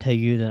want to tell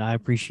you that I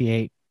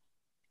appreciate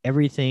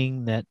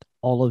everything that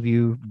all of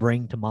you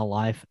bring to my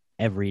life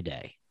every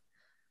day.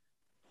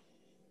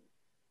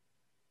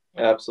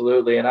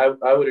 Absolutely. And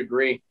I would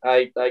agree.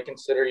 I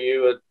consider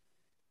you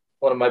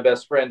one of my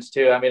best friends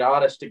too. I mean,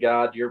 honest to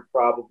God, you're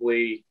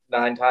probably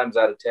 9 times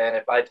out of 10.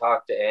 If I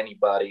talk to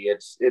anybody,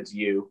 it's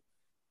you.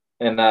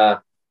 And,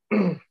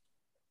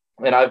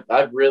 and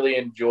I've really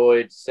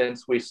enjoyed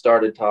since we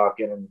started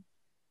talking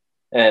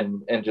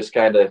and just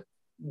kind of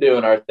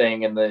doing our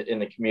thing in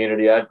the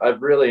community.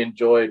 I've really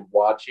enjoyed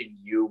watching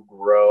you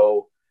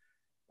grow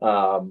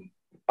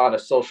on a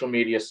social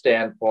media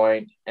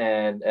standpoint,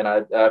 and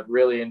I've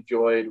really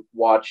enjoyed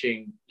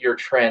watching your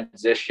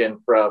transition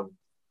from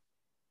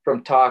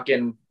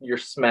talking your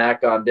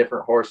smack on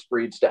different horse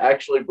breeds to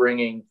actually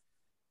bringing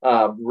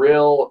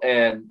real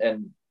and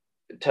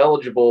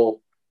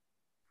intelligible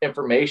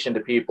information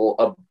to people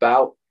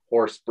about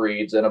horse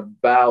breeds and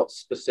about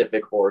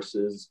specific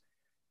horses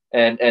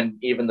and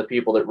even the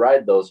people that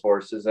ride those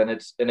horses. And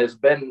it's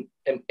been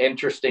an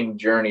interesting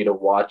journey to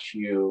watch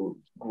you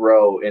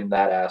grow in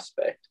that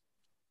aspect.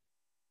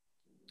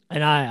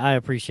 And I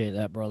appreciate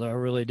that, brother. I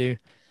really do.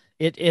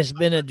 It's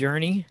been a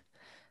journey,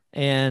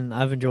 and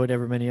I've enjoyed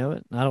every minute of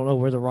it. I don't know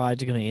where the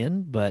ride's going to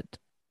end, but,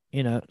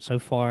 so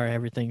far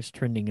everything's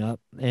trending up.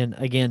 And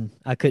again,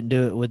 I couldn't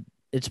do it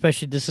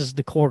especially this is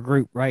the core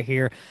group right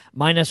here,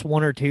 minus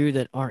one or two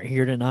that aren't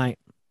here tonight.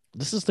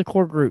 This is the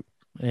core group,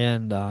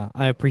 and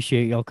I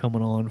appreciate y'all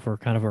coming on for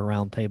kind of a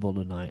round table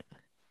tonight.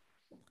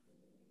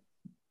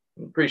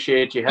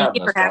 Appreciate you Thank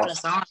having you for having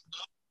us us on.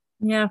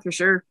 Yeah, for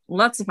sure.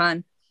 Lots of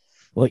fun.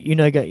 Well, you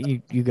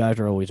guys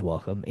are always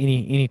welcome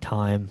any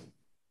time.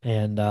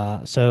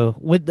 And so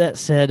with that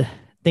said,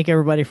 thank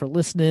everybody for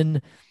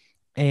listening,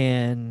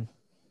 and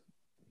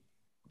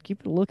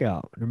keep a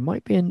lookout. There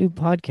might be a new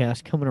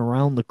podcast coming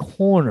around the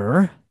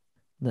corner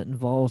that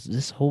involves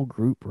this whole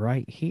group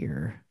right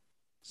here.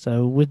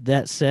 So with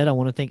that said, I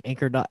want to thank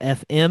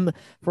Anchor.fm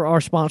for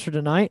our sponsor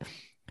tonight.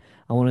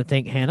 I want to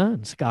thank Hannah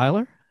and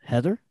Skylar,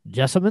 Heather,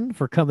 Jessamine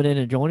for coming in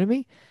and joining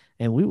me,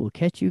 and we will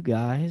catch you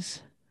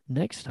guys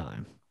next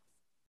time.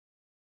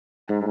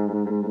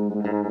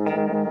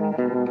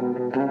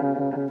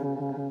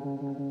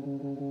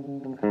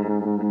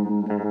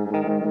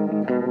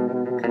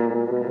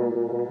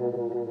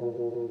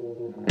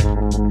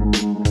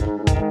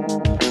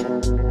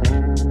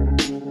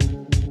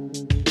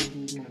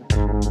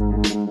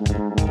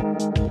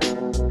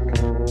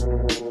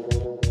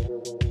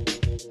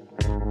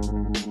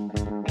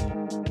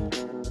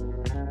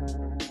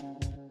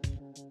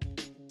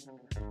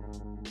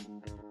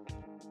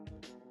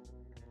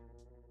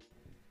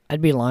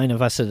 I'd be lying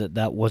if I said that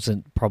that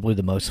wasn't probably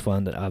the most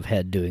fun that I've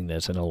had doing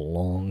this in a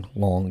long,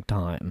 long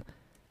time.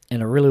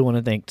 And I really want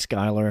to thank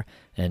Skylar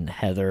and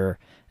Heather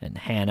and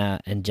Hannah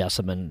and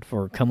Jessamine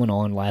for coming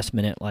on last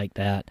minute like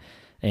that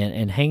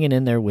and hanging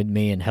in there with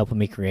me and helping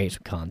me create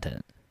some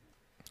content.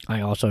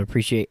 I also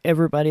appreciate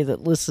everybody that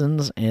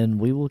listens, and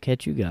we will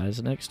catch you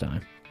guys next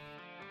time.